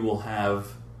that we will have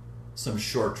some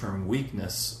short-term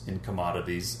weakness in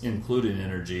commodities, including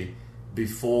energy,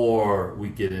 before we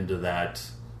get into that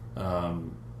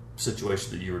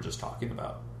situation that you were just talking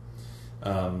about.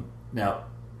 But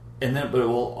it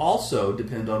will also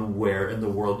depend on where in the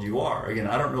world you are. Again,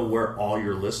 I don't know where all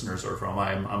your listeners are from.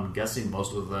 I'm guessing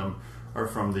most of them are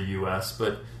from the U.S.,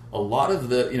 but a lot of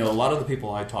the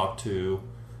people I talk to,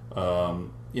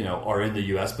 are in the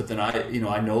U.S. But then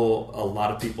I know a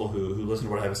lot of people who listen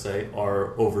to what I have to say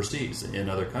are overseas in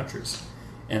other countries,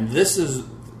 and this is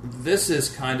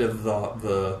kind of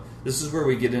this is where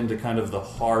we get into kind of the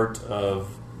heart of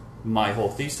my whole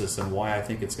thesis and why I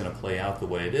think it's going to play out the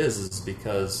way it is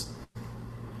because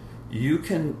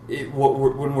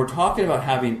when we're talking about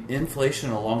having inflation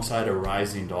alongside a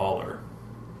rising dollar,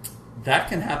 that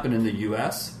can happen in the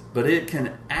U.S., but it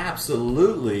can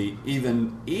absolutely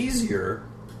even easier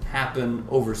happen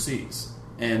overseas.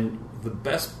 And the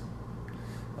best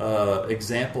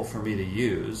example for me to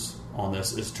use on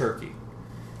this is Turkey.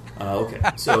 Okay,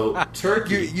 so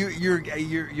Turkey.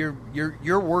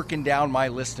 You're working down my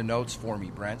list of notes for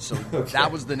me, Brent. So okay.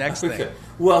 That was the next thing.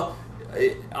 Well,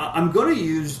 I'm going to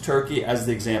use Turkey as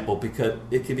the example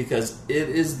because it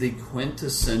is the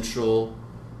quintessential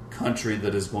country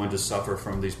that is going to suffer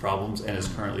from these problems and is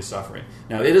currently suffering.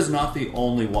 Now, it is not the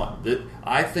only one.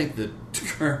 I think that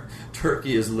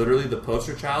Turkey is literally the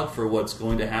poster child for what's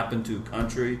going to happen to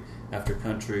country after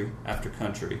country after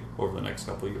country over the next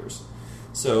couple of years.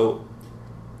 So,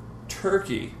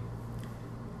 Turkey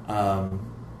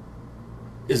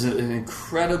is an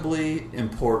incredibly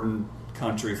important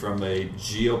country from a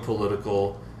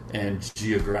geopolitical and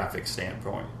geographic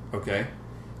standpoint. Okay,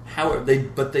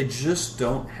 but they just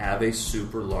don't have a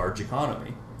super large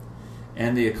economy,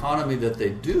 and the economy that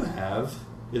they do have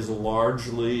is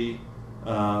largely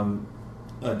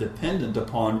dependent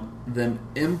upon them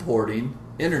importing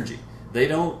energy. They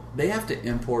have to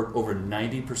import over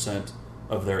 90%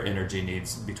 of their energy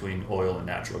needs between oil and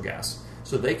natural gas.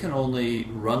 So they can only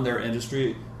run their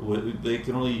industry, they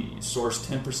can only source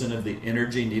 10% of the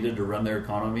energy needed to run their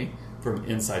economy from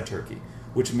inside Turkey,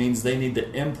 which means they need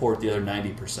to import the other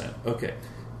 90%. Okay,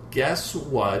 guess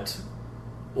what?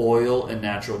 Oil and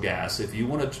natural gas. If you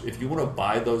want to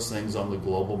buy those things on the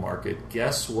global market,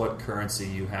 guess what currency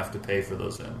you have to pay for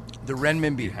those in? The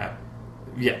renminbi.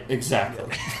 Yeah, exactly.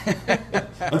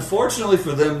 Unfortunately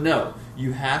for them, no.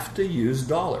 You have to use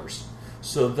dollars.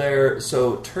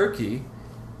 So Turkey,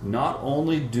 not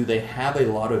only do they have a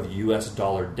lot of U.S.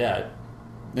 dollar debt,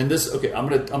 and this, okay, I'm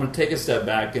gonna take a step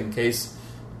back in case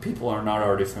people are not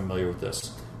already familiar with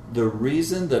this. The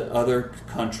reason that other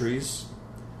countries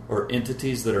or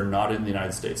entities that are not in the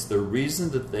United States, the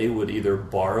reason that they would either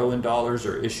borrow in dollars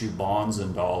or issue bonds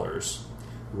in dollars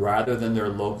rather than their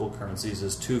local currencies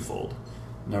is twofold.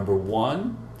 Number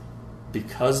one,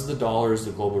 because the dollar is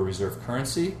the global reserve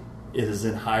currency, it is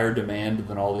in higher demand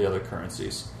than all the other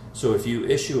currencies. So if you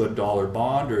issue a dollar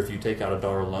bond or if you take out a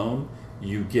dollar loan,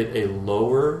 you get a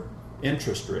lower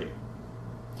interest rate.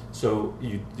 So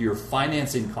your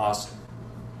financing costs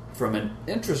from an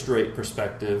interest rate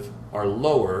perspective are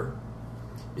lower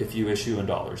if you issue in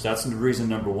dollars. That's the reason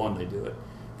number one they do it.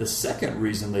 The second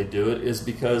reason they do it is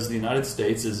because the United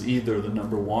States is either the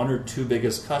number one or two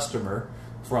biggest customer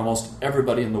for almost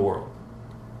everybody in the world.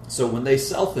 So when they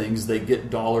sell things, they get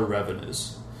dollar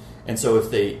revenues. And so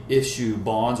if they issue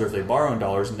bonds or if they borrow in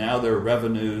dollars, now their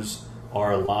revenues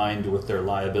are aligned with their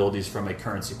liabilities from a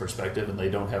currency perspective, and they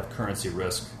don't have currency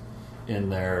risk in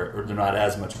their, or they're not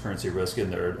as much currency risk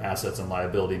in their assets and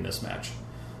liability mismatch.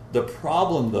 The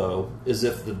problem, though, is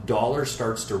if the dollar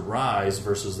starts to rise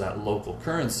versus that local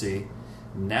currency,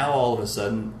 now all of a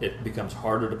sudden it becomes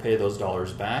harder to pay those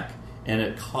dollars back, and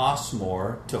it costs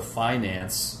more to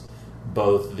finance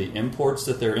both the imports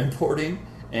that they're importing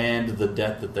and the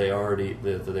debt that they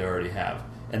already have.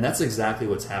 And that's exactly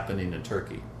what's happening in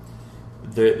Turkey.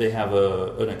 They have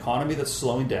an economy that's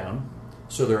slowing down,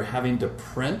 so they're having to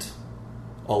print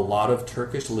a lot of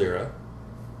Turkish lira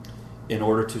in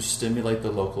order to stimulate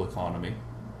the local economy.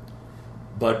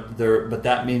 But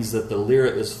that means that the lira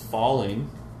is falling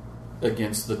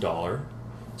against the dollar,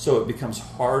 so it becomes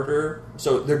harder.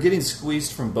 So they're getting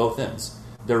squeezed from both ends.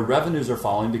 Their revenues are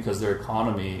falling because their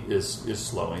economy is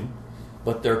slowing,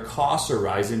 but their costs are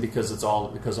rising because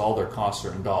all their costs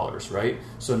are in dollars, right?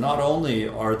 So not only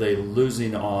are they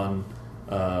losing on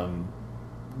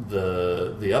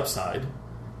the upside,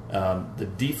 the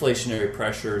deflationary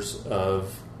pressures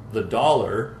of the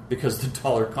dollar because the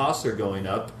dollar costs are going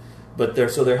up, but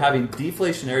they're having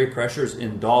deflationary pressures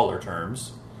in dollar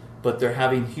terms, but they're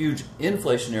having huge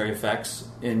inflationary effects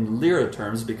in lira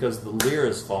terms because the lira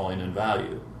is falling in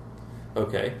value.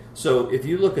 Okay, so if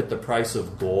you look at the price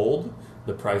of gold,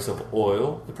 the price of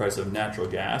oil, the price of natural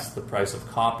gas, the price of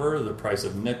copper, the price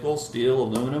of nickel, steel,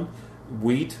 aluminum,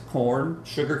 wheat, corn,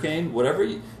 sugarcane, whatever,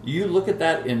 you look at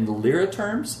that in lira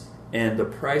terms, and the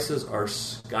prices are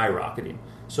skyrocketing.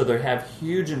 So they have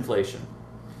huge inflation,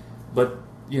 but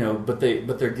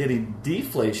they're getting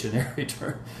deflationary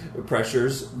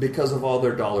pressures because of all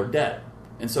their dollar debt,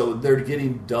 and so they're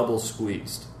getting double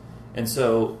squeezed. And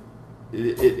so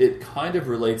it kind of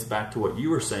relates back to what you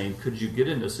were saying. Could you get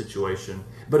into a situation?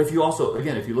 But if you also,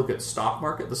 again, if you look at stock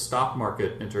market, the stock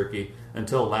market in Turkey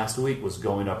until last week was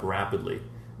going up rapidly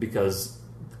because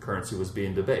the currency was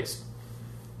being debased.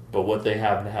 But what they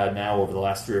have had now over the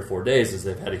last 3 or 4 days is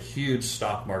they've had a huge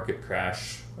stock market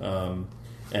crash, and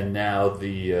now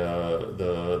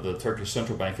the Turkish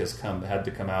central bank has had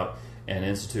to come out and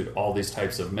institute all these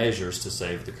types of measures to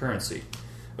save the currency.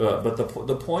 But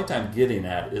the point I'm getting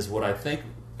at is what I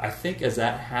think as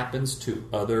that happens to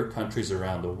other countries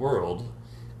around the world,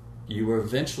 you are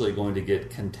eventually going to get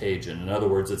contagion. In other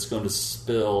words, it's going to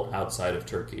spill outside of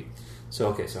Turkey.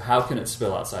 So how can it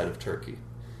spill outside of Turkey?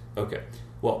 Okay.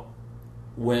 Well,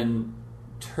 when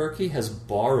Turkey has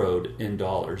borrowed in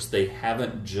dollars, they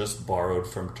haven't just borrowed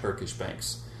from Turkish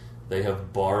banks. They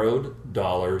have borrowed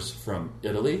dollars from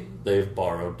Italy, they've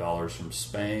borrowed dollars from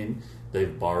Spain,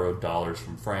 they've borrowed dollars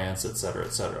from France, etc.,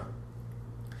 etc.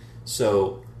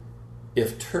 So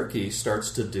if Turkey starts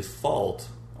to default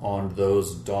on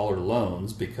those dollar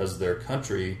loans because their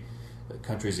country's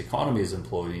economy is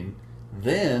imploding,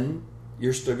 then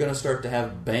you're still going to start to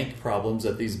have bank problems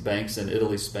at these banks in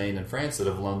Italy, Spain, and France that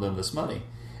have loaned them this money,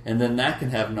 and then that can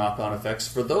have knock-on effects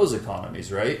for those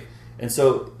economies, right? And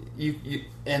so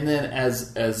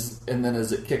as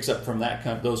it kicks up from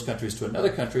those countries to another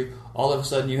country, all of a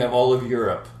sudden you have all of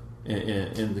Europe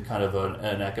in the kind of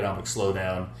an economic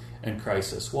slowdown and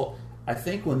crisis. Well, I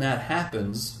think when that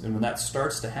happens and when that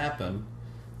starts to happen,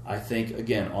 I think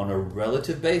again on a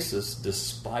relative basis,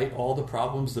 despite all the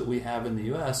problems that we have in the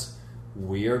U.S.,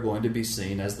 we are going to be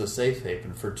seen as the safe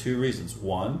haven for two reasons.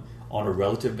 One, on a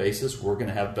relative basis, we're going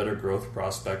to have better growth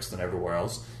prospects than everywhere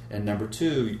else. And number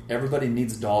two, everybody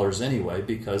needs dollars anyway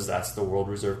because that's the world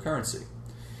reserve currency.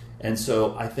 And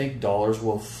so I think dollars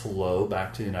will flow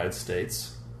back to the United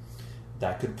States.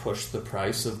 That could push the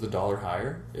price of the dollar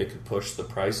higher. It could push the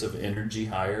price of energy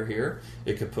higher here.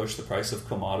 It could push the price of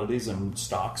commodities and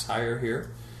stocks higher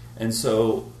here. And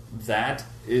so that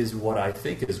is what I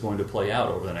think is going to play out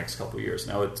over the next couple of years.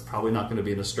 Now, it's probably not going to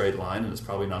be in a straight line, and it's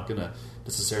probably not going to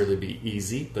necessarily be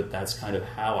easy, but that's kind of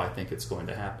how I think it's going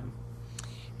to happen.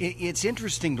 It's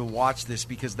interesting to watch this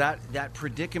because that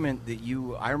predicament that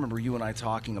I remember you and I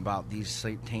talking about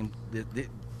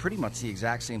pretty much the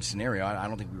exact same scenario. I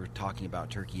don't think we were talking about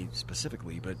Turkey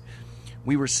specifically, but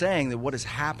we were saying that what is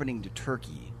happening to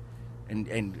Turkey,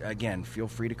 and again, feel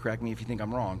free to correct me if you think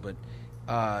I'm wrong, but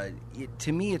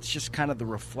to me, it's just kind of the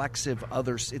reflexive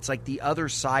it's like the other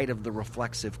side of the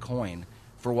reflexive coin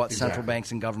for what central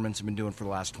banks and governments have been doing for the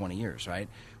last 20 years, right?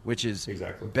 Which is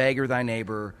beggar thy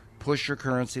neighbor, push your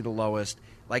currency the lowest,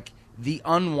 like the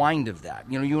unwind of that.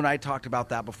 You know, you and I talked about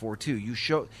that before too. You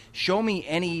show me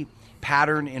any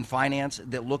pattern in finance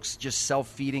that looks just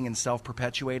self-feeding and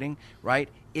self-perpetuating, right?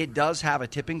 It does have a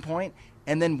tipping point,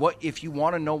 and then if you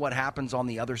want to know what happens on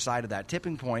the other side of that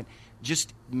tipping point,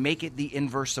 just make it the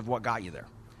inverse of what got you there,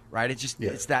 right?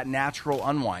 It's that natural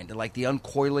unwind, like the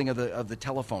uncoiling of the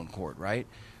telephone cord, right?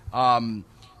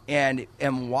 And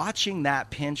watching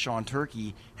that pinch on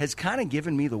Turkey has kind of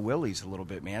given me the willies a little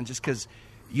bit, man, just because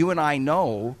you and I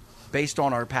know, based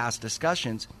on our past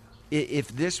discussions, if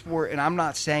this were, and I'm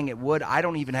not saying it would, I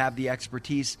don't even have the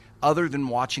expertise other than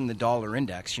watching the dollar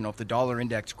index. You know, if the dollar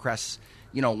index crests,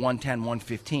 110,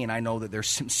 115, I know that there's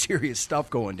some serious stuff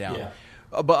going down. Yeah.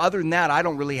 But other than that, I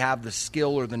don't really have the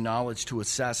skill or the knowledge to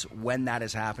assess when that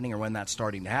is happening or when that's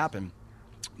starting to happen.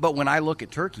 But when I look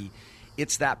at Turkey,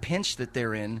 it's that pinch that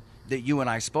they're in that you and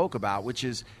I spoke about, which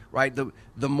is, right,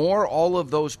 the more all of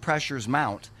those pressures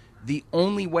mount, the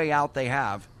only way out they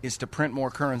have is to print more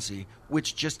currency,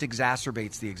 which just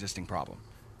exacerbates the existing problem,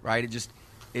 right?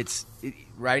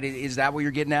 Right? Is that what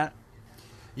you're getting at?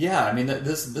 Yeah, I mean,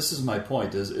 this is my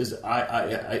point.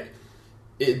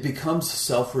 It becomes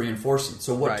self-reinforcing.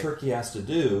 So what Turkey has to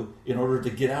do in order to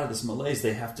get out of this malaise,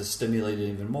 they have to stimulate it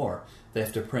even more. They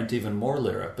have to print even more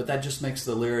lira. But that just makes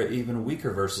the lira even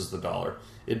weaker versus the dollar.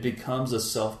 It becomes a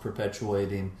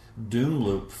self-perpetuating doom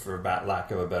loop, for lack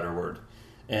of a better word.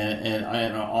 And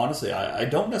honestly, I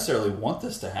don't necessarily want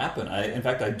this to happen. In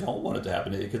fact, I don't want it to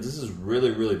happen because this is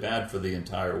really, really bad for the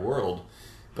entire world.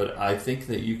 But I think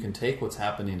that you can take what's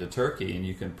happening to Turkey and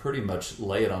you can pretty much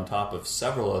lay it on top of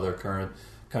several other current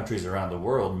countries around the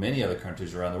world, many other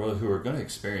countries around the world who are going to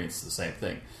experience the same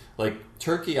thing. Like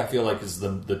Turkey, I feel like is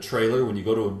the trailer when you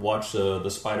go to watch the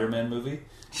Spider-Man movie.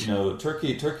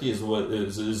 Turkey is what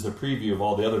is the preview of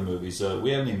all the other movies.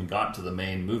 We haven't even gotten to the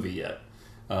main movie yet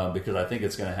because I think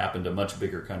it's going to happen to much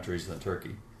bigger countries than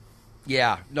Turkey.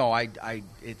 Yeah, no,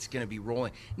 it's going to be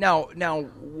rolling now.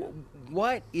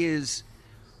 What is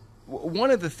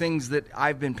one of the things that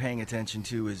I've been paying attention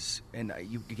to is, and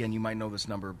you might know this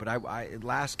number, but I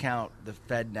last count, the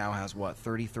Fed now has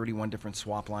 31 different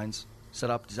swap lines set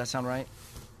up. Does that sound right?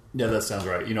 Yeah, that sounds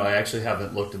right. I actually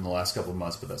haven't looked in the last couple of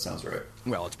months, but that sounds right.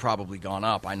 Well, it's probably gone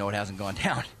up. I know it hasn't gone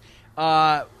down.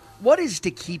 What is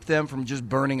to keep them from just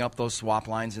burning up those swap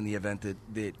lines in the event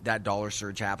that dollar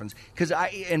surge happens? Because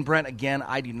and Brent, again,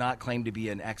 I do not claim to be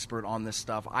an expert on this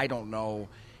stuff. I don't know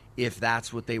if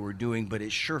that's what they were doing, but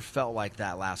it sure felt like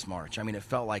that last March. I mean, it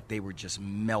felt like they were just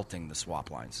melting the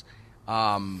swap lines.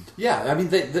 Yeah, I mean,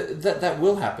 that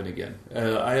will happen again.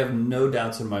 I have no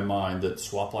doubts in my mind that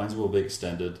swap lines will be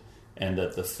extended and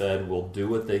that the Fed will do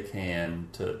what they can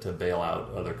to bail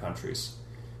out other countries.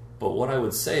 But what I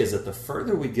would say is that the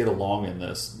further we get along in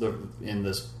this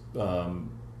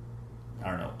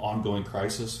ongoing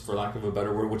crisis, for lack of a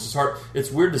better word, which is hard. It's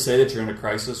weird to say that you're in a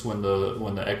crisis when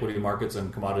the equity markets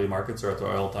and commodity markets are at their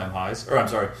all-time highs. Or I'm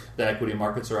sorry, the equity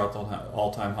markets are at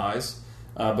all-time highs.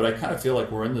 But I kind of feel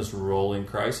like we're in this rolling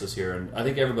crisis here, and I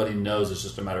think everybody knows it's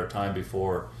just a matter of time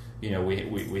before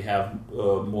we have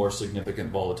more significant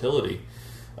volatility.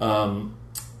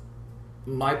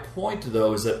 My point,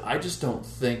 though, is that I just don't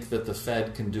think that the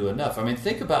Fed can do enough. I mean,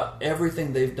 think about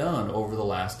everything they've done over the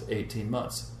last 18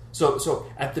 months. So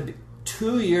at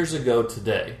 2 years ago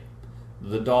today,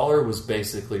 the dollar was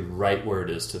basically right where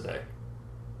it is today.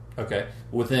 Okay?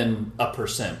 Within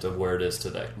 1% of where it is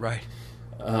today. Right.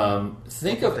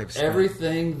 Think of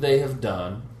everything they have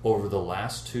done over the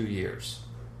last 2 years,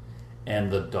 and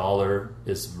the dollar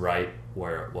is right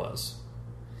where it was.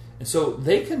 And so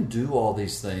they can do all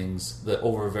these things that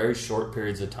over very short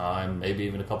periods of time, maybe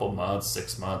even a couple months,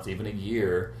 6 months, even a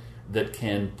year, that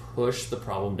can push the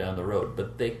problem down the road,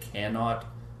 but they cannot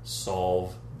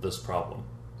solve this problem.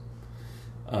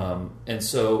 And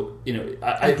so,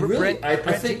 I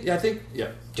think,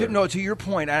 yeah. To your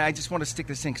point, I just want to stick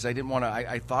this in because I didn't want to.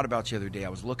 I thought about you the other day. I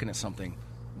was looking at something.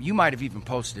 You might have even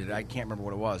posted it. I can't remember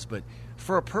what it was. But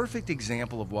for a perfect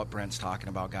example of what Brent's talking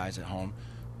about, guys at home,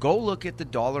 go look at the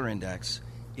dollar index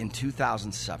in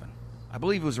 2007. I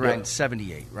believe it was around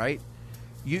 78, right?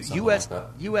 U.S.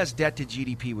 debt to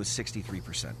GDP was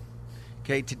 63%.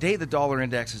 Okay, today the dollar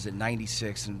index is at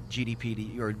 96, and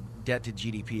debt to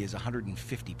GDP is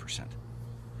 150%.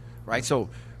 Right, so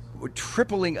we're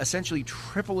essentially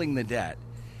tripling the debt.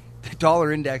 The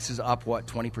dollar index is up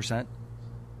 20%,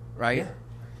 right? Yeah.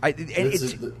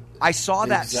 I saw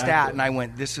that stat and I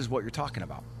went, "This is what you're talking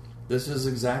about." This is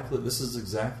exactly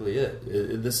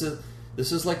it. This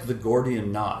is like the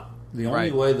Gordian knot. The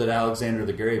only way that Alexander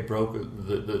the Great broke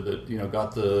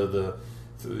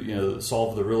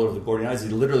solved the riddle of the Gordian knot is he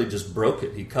literally just broke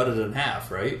it. He cut it in half,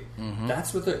 right? Mm-hmm.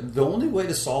 That's what the only way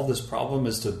to solve this problem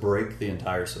is to break the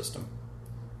entire system.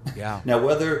 Yeah. Now,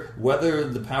 whether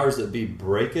the powers that be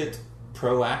break it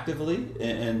proactively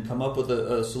and come up with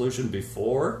a solution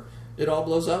before it all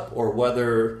blows up, or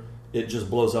whether it just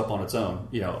blows up on its own,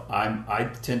 I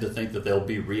tend to think that they'll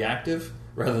be reactive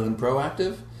rather than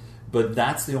proactive. But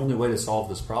that's the only way to solve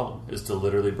this problem is to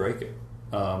literally break it,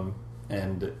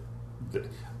 and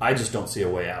I just don't see a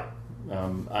way out.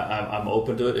 I'm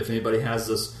open to it. If anybody has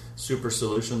this super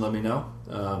solution, let me know.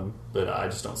 But I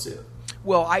just don't see it.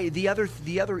 Well, the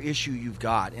other issue you've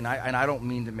got, and I don't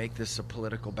mean to make this a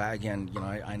political bag. Again,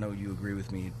 I know you agree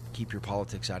with me. Keep your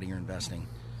politics out of your investing,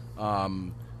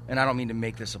 and I don't mean to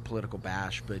make this a political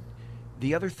bash. But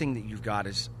the other thing that you've got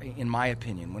is, in my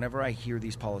opinion, whenever I hear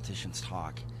these politicians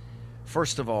talk,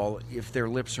 first of all, if their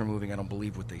lips are moving, I don't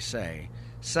believe what they say.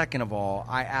 Second of all,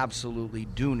 I absolutely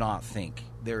do not think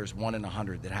there's 1 in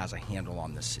 100 that has a handle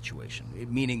on this situation,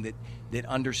 meaning that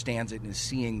understands it and is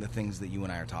seeing the things that you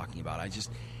and I are talking about.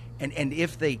 And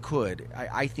if they could,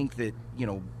 I think that,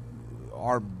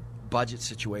 our budget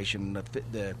situation,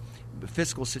 the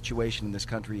fiscal situation in this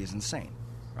country is insane,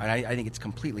 right? I think it's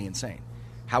completely insane.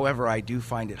 However, I do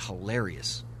find it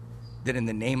hilarious that in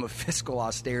the name of fiscal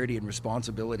austerity and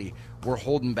responsibility, we're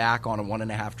holding back on a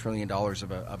 $1.5 trillion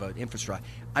of an infrastructure.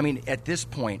 I mean, at this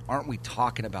point, aren't we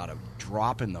talking about a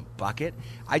drop in the bucket?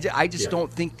 I just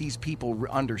don't think these people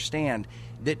understand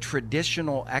that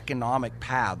traditional economic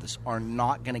paths are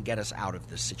not going to get us out of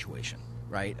this situation,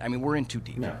 right? I mean, we're in too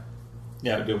deep. No.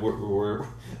 Yeah, we're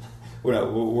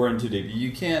in too deep.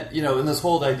 You can't, and this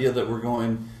whole idea that we're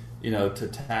going, to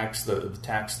tax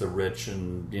the rich,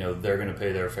 and they're going to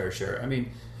pay their fair share. I mean,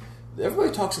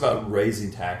 everybody talks about raising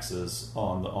taxes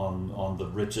on the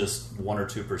richest 1 or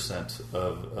 2%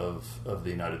 of the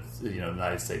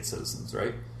United States citizens,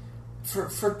 right?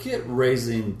 Forget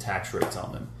raising tax rates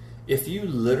on them. If you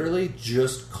literally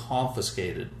just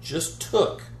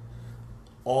took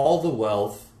all the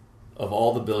wealth of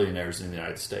all the billionaires in the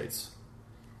United States,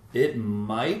 it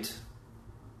might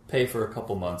pay for a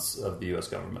couple months of the U.S.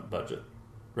 government budget,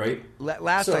 right?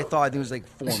 I thought it was like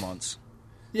 4 months.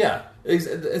 Yeah.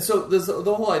 And so there's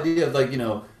the whole idea of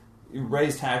you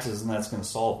raise taxes and that's going to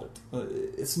solve it.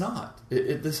 It's not.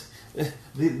 The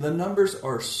numbers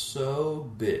are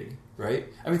so big, right?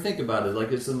 I mean, think about it.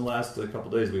 Like, it's in the last couple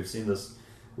of days we've seen this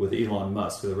with Elon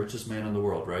Musk, the richest man in the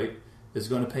world, right? Is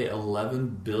going to pay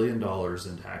 $11 billion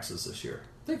in taxes this year.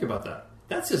 Think about that.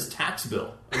 That's his tax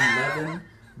bill. $11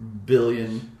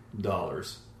 billion.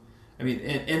 I mean,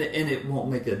 and it won't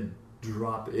make a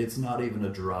drop. It's not even a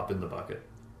drop in the bucket.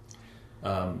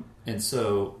 And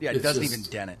so it doesn't even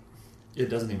dent it. It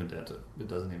doesn't even dent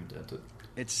it.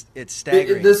 It's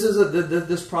staggering.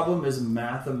 This problem is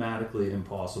mathematically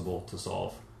impossible to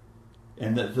solve,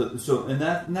 and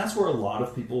that's where a lot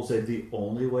of people say the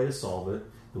only way to solve it,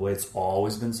 the way it's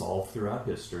always been solved throughout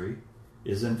history,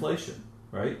 is inflation,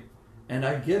 right? And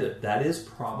I get it. That is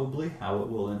probably how it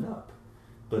will end up.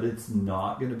 But it's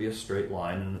not going to be a straight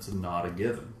line, and it's not a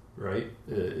given, right?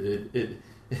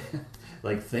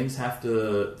 Like, things have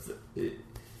to.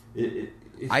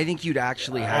 I think you'd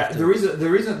actually have to. The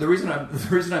reason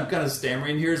I'm kind of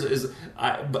stammering here is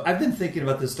I've been thinking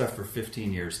about this stuff for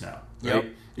 15 years now.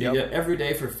 Right? Yep. Every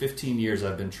day for 15 years,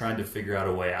 I've been trying to figure out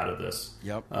a way out of this.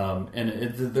 Yep.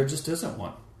 And there just isn't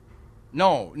one.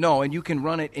 No, and you can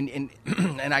run it, and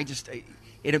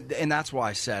and that's why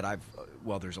I said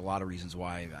there's a lot of reasons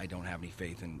why I don't have any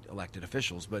faith in elected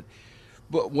officials, but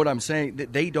what I'm saying,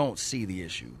 that they don't see the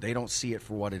issue. They don't see it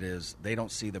for what it is. They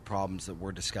don't see the problems that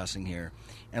we're discussing here.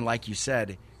 And like you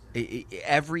said,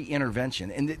 Every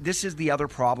intervention, and this is the other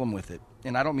problem with it,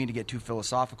 and I don't mean to get too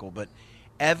philosophical, but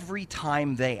every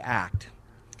time they act,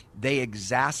 they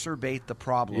exacerbate the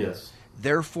problem, Yes.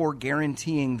 therefore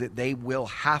guaranteeing that they will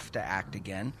have to act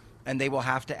again, and they will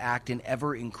have to act in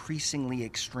ever increasingly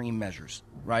extreme measures,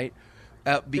 right?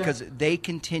 Because they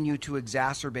continue to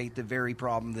exacerbate the very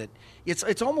problem that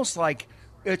it's almost like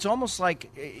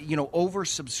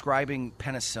oversubscribing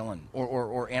penicillin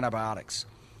or antibiotics.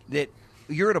 That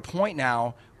you're at a point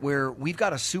now where we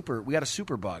got a super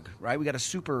bug, right? We got a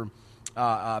super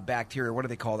bacteria. What do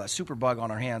they call that? Super bug on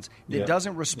our hands that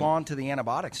doesn't respond to the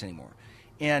antibiotics anymore.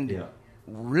 And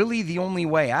really, the only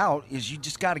way out is you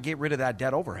just got to get rid of that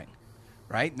dead overhang,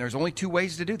 right? And there's only two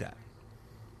ways to do that: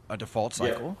 a default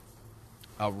cycle.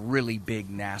 A really big,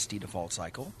 nasty default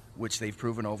cycle, which they've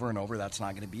proven over and over that's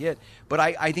not going to be it. But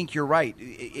I think you're right.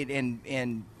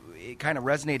 And it kind of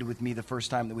resonated with me the first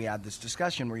time that we had this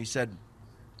discussion where you said,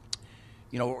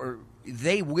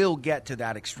 they will get to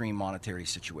that extreme monetary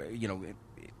situation.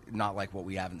 Not like what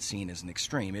we haven't seen as an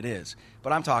extreme. It is.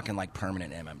 But I'm talking like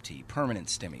permanent MMT, permanent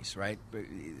stimmies, right?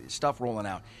 Stuff rolling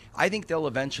out. I think they'll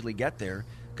eventually get there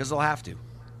because they'll have to.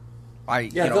 I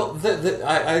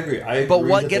agree. But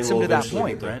what gets them to that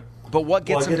point, Brent? But what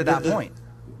gets them to that point?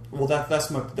 Well,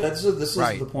 this is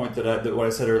the point that what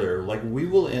I said earlier. Like, we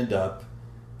will end up.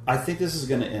 I think this is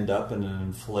going to end up in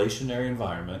an inflationary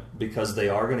environment because they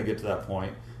are going to get to that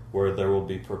point where there will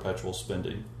be perpetual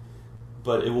spending,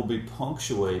 but it will be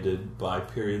punctuated by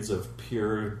periods of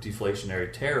pure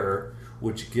deflationary terror,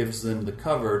 which gives them the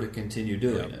cover to continue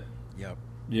doing it. Yep.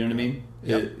 You know what I mean?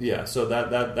 Yep. So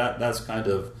that's kind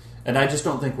of. And I just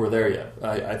don't think we're there yet.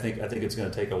 I think it's going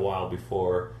to take a while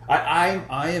before. I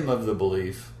am of the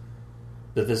belief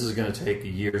that this is going to take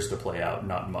years to play out,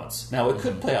 not months. Now, it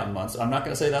could play out in months. I'm not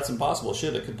going to say that's impossible.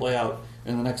 Shit, it could play out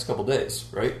in the next couple days,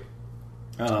 right?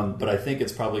 But I think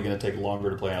it's probably going to take longer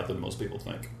to play out than most people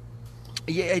think.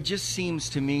 Yeah, it just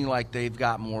seems to me like they've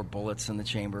got more bullets in the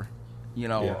chamber.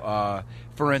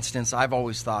 For instance, I've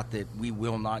always thought that we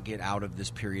will not get out of this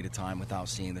period of time without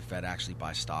seeing the Fed actually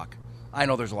buy stock. I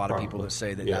know there's a lot of people that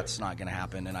say that that's not going to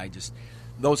happen, and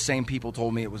those same people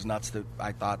told me it was nuts that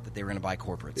I thought that they were going to buy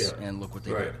corporates, and look what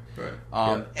they did.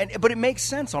 Right. But it makes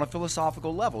sense on a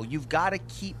philosophical level. You've got to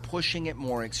keep pushing it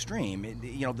more extreme.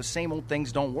 The same old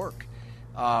things don't work.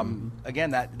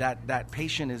 Again, that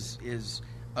patient is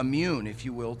immune, if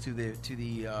you will, to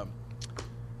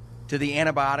the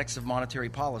antibiotics of monetary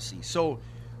policy. So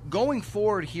going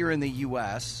forward here in the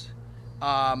U.S.,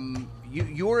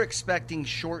 you're expecting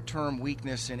short-term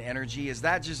weakness in energy. Is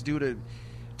that just due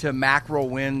to macro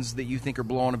winds that you think are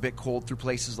blowing a bit cold through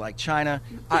places like China?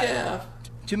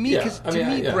 To me,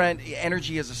 Brent,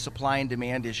 energy is a supply and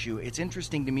demand issue. It's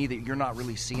interesting to me that you're not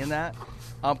really seeing that.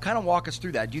 Kind of walk us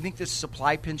through that. Do you think this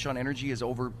supply pinch on energy is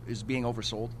being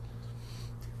oversold?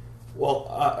 Well,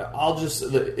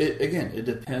 it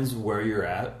depends where you're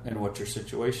at and what your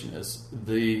situation is.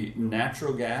 The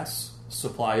natural gas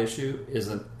supply issue is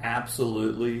an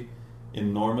absolutely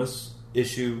enormous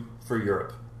issue for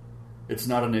Europe. It's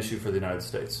not an issue for the United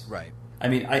States. Right. I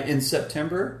mean, in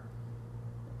September,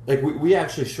 like we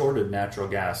actually shorted natural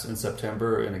gas in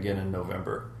September and again in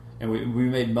November, and we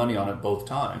made money on it both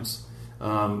times.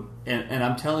 And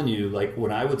I'm telling you, like,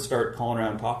 when I would start calling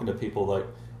around and talking to people, like,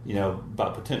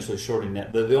 about potentially shorting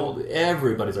net,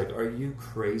 everybody's like, "Are you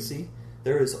crazy?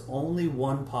 There is only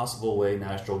one possible way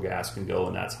natural gas can go,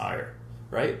 and that's higher."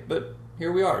 Right? But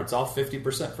here we are. It's off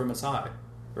 50% from its high,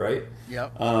 right?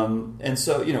 Yep. And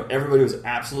so, everybody was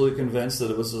absolutely convinced that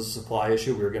it was a supply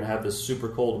issue. We were going to have this super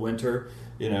cold winter.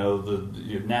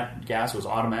 The nat gas was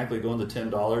automatically going to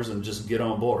 $10 and just get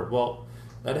on board. Well,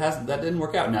 that didn't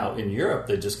work out. Now, in Europe,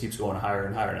 it just keeps going higher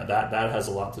and higher. Now, that has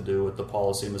a lot to do with the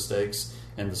policy mistakes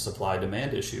and the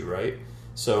supply-demand issue, right?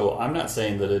 So I'm not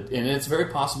saying that and it's very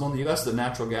possible in the U.S. that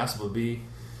natural gas will be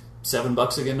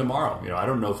 $7 again tomorrow. I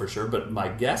don't know for sure, but my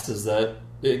guess is that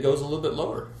it goes a little bit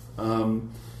lower.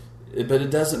 But it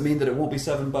doesn't mean that it won't be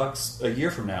 $7 a year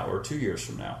from now or 2 years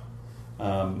from now.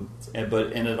 And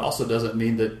it also doesn't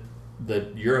mean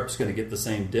that Europe's going to get the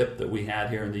same dip that we had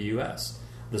here in the U.S.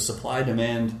 The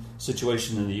supply-demand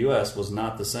situation in the U.S. was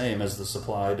not the same as the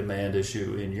supply-demand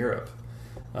issue in Europe.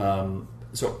 So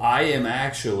I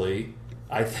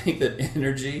think that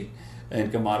energy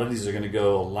and commodities are going to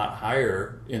go a lot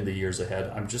higher in the years ahead.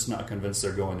 I'm just not convinced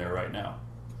they're going there right now.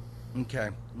 Okay.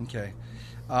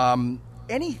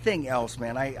 anything else,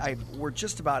 man? We're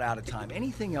just about out of time.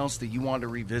 Anything else that you want to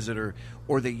revisit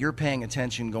or that you're paying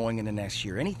attention going into next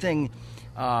year? Anything?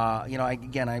 We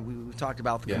talked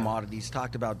about the commodities,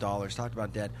 talked about dollars, talked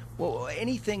about debt. Well,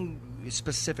 anything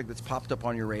specific that's popped up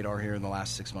on your radar here in the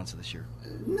last 6 months of this year?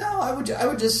 No, I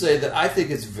would just say that I think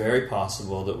it's very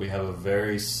possible that we have a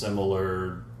very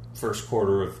similar first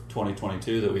quarter of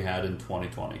 2022 that we had in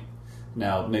 2020.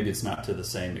 Now, maybe it's not to the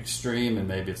same extreme, and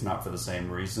maybe it's not for the same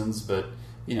reasons, but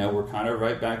we're kind of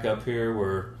right back up here.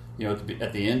 We're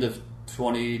at the end of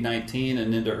 2019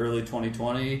 and into early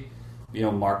 2020.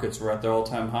 Markets were at their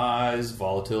all-time highs.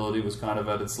 Volatility was kind of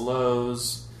at its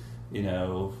lows.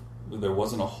 There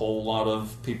wasn't a whole lot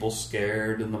of people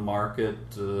scared in the market,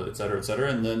 et cetera, et cetera.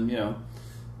 And then, a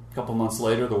couple months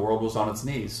later, the world was on its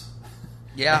knees.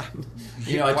 Yeah.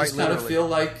 I just kind of feel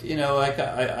like,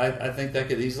 I think that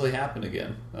could easily happen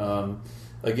again.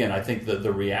 Again, I think that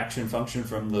the reaction function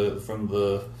from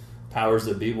the powers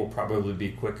that be will probably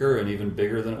be quicker and even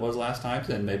bigger than it was last time.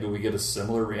 And maybe we get a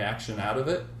similar reaction out of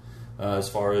it as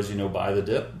far as, buy the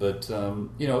dip. But,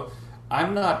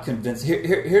 I'm not convinced.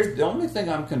 Here's the only thing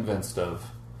I'm convinced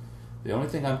of. The only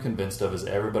thing I'm convinced of is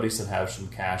everybody should have some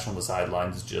cash on the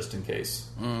sidelines just in case.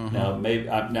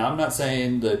 Mm-hmm. Now I'm not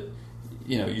saying that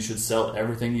you should sell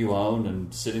everything you own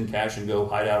and sit in cash and go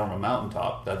hide out on a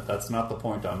mountaintop. That's not the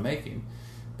point I'm making.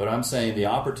 But I'm saying the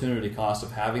opportunity cost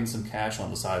of having some cash on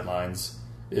the sidelines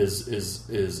is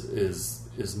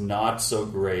not so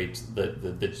great that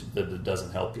it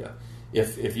doesn't help you.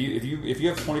 If you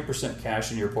have 20%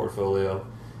 cash in your portfolio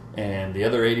and the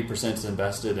other 80% is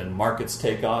invested and markets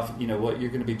take off, you know what,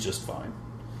 you're going to be just fine.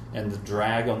 And the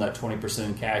drag on that 20%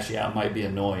 in cash, it might be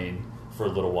annoying for a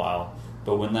little while,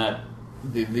 but when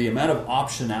the amount of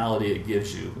optionality it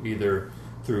gives you, either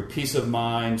through peace of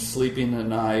mind, sleeping at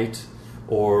night,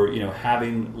 or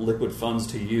having liquid funds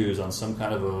to use on some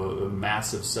kind of a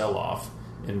massive sell-off,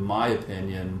 in my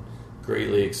opinion,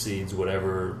 greatly exceeds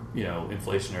whatever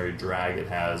inflationary drag it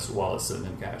has while it's sitting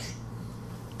in cash.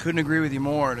 Couldn't agree with you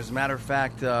more. And as a matter of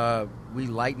fact, we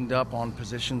lightened up on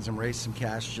positions and raised some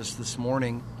cash just this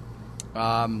morning.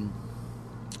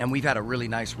 And we've had a really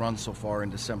nice run so far in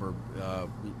December.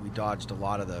 We dodged a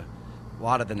lot of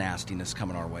the nastiness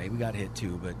coming our way. We got hit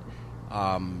too, but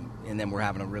and then we're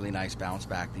having a really nice bounce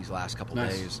back these last couple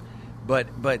days. But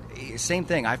same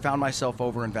thing. I found myself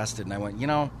over invested, and I went,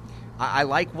 I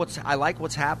like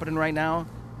what's happening right now,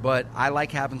 but I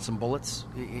like having some bullets,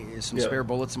 some spare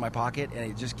bullets in my pocket,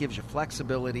 and it just gives you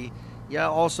flexibility. Yeah,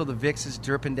 also the VIX is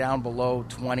dripping down below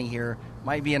 20 here.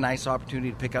 Might be a nice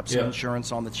opportunity to pick up some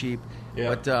insurance on the cheap.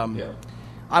 Yeah. But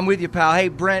I'm with you, pal. Hey,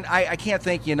 Brent, I can't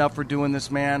thank you enough for doing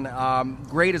this, man.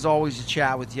 Great as always to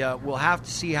chat with you. We'll have to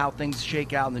see how things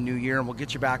shake out in the new year, and we'll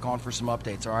get you back on for some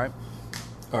updates, all right?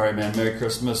 All right, man. Merry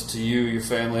Christmas to you, your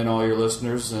family, and all your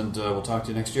listeners, and we'll talk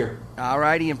to you next year. All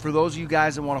righty, and for those of you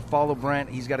guys that want to follow Brent,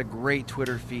 he's got a great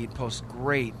Twitter feed, posts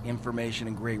great information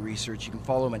and great research. You can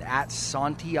follow him at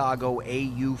Santiago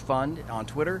AU Fund on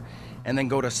Twitter, and then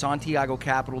go to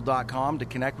SantiagoCapital.com to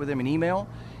connect with him and email.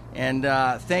 And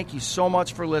thank you so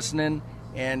much for listening,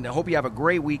 and I hope you have a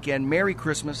great weekend. Merry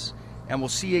Christmas, and we'll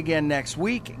see you again next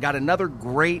week. Got another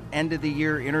great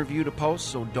end-of-the-year interview to post,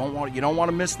 so you don't want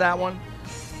to miss that one.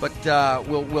 But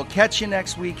we'll catch you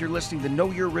next week. You're listening to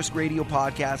Know Your Risk Radio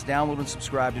podcast. Download and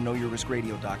subscribe to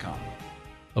KnowYourRiskRadio.com.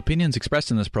 Opinions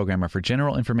expressed in this program are for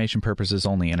general information purposes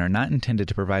only and are not intended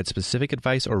to provide specific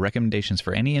advice or recommendations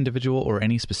for any individual or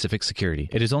any specific security.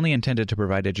 It is only intended to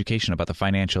provide education about the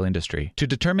financial industry. To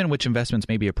determine which investments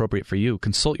may be appropriate for you,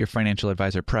 consult your financial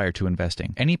advisor prior to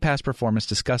investing. Any past performance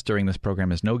discussed during this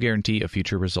program is no guarantee of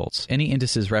future results. Any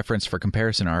indices referenced for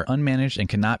comparison are unmanaged and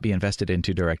cannot be invested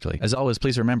into directly. As always,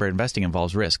 please remember investing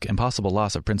involves risk and possible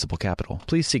loss of principal capital.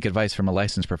 Please seek advice from a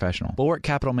licensed professional. Bulwark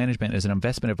Capital Management is an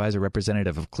investment advisor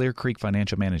representative of Clear Creek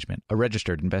Financial Management, a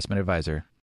registered investment advisor.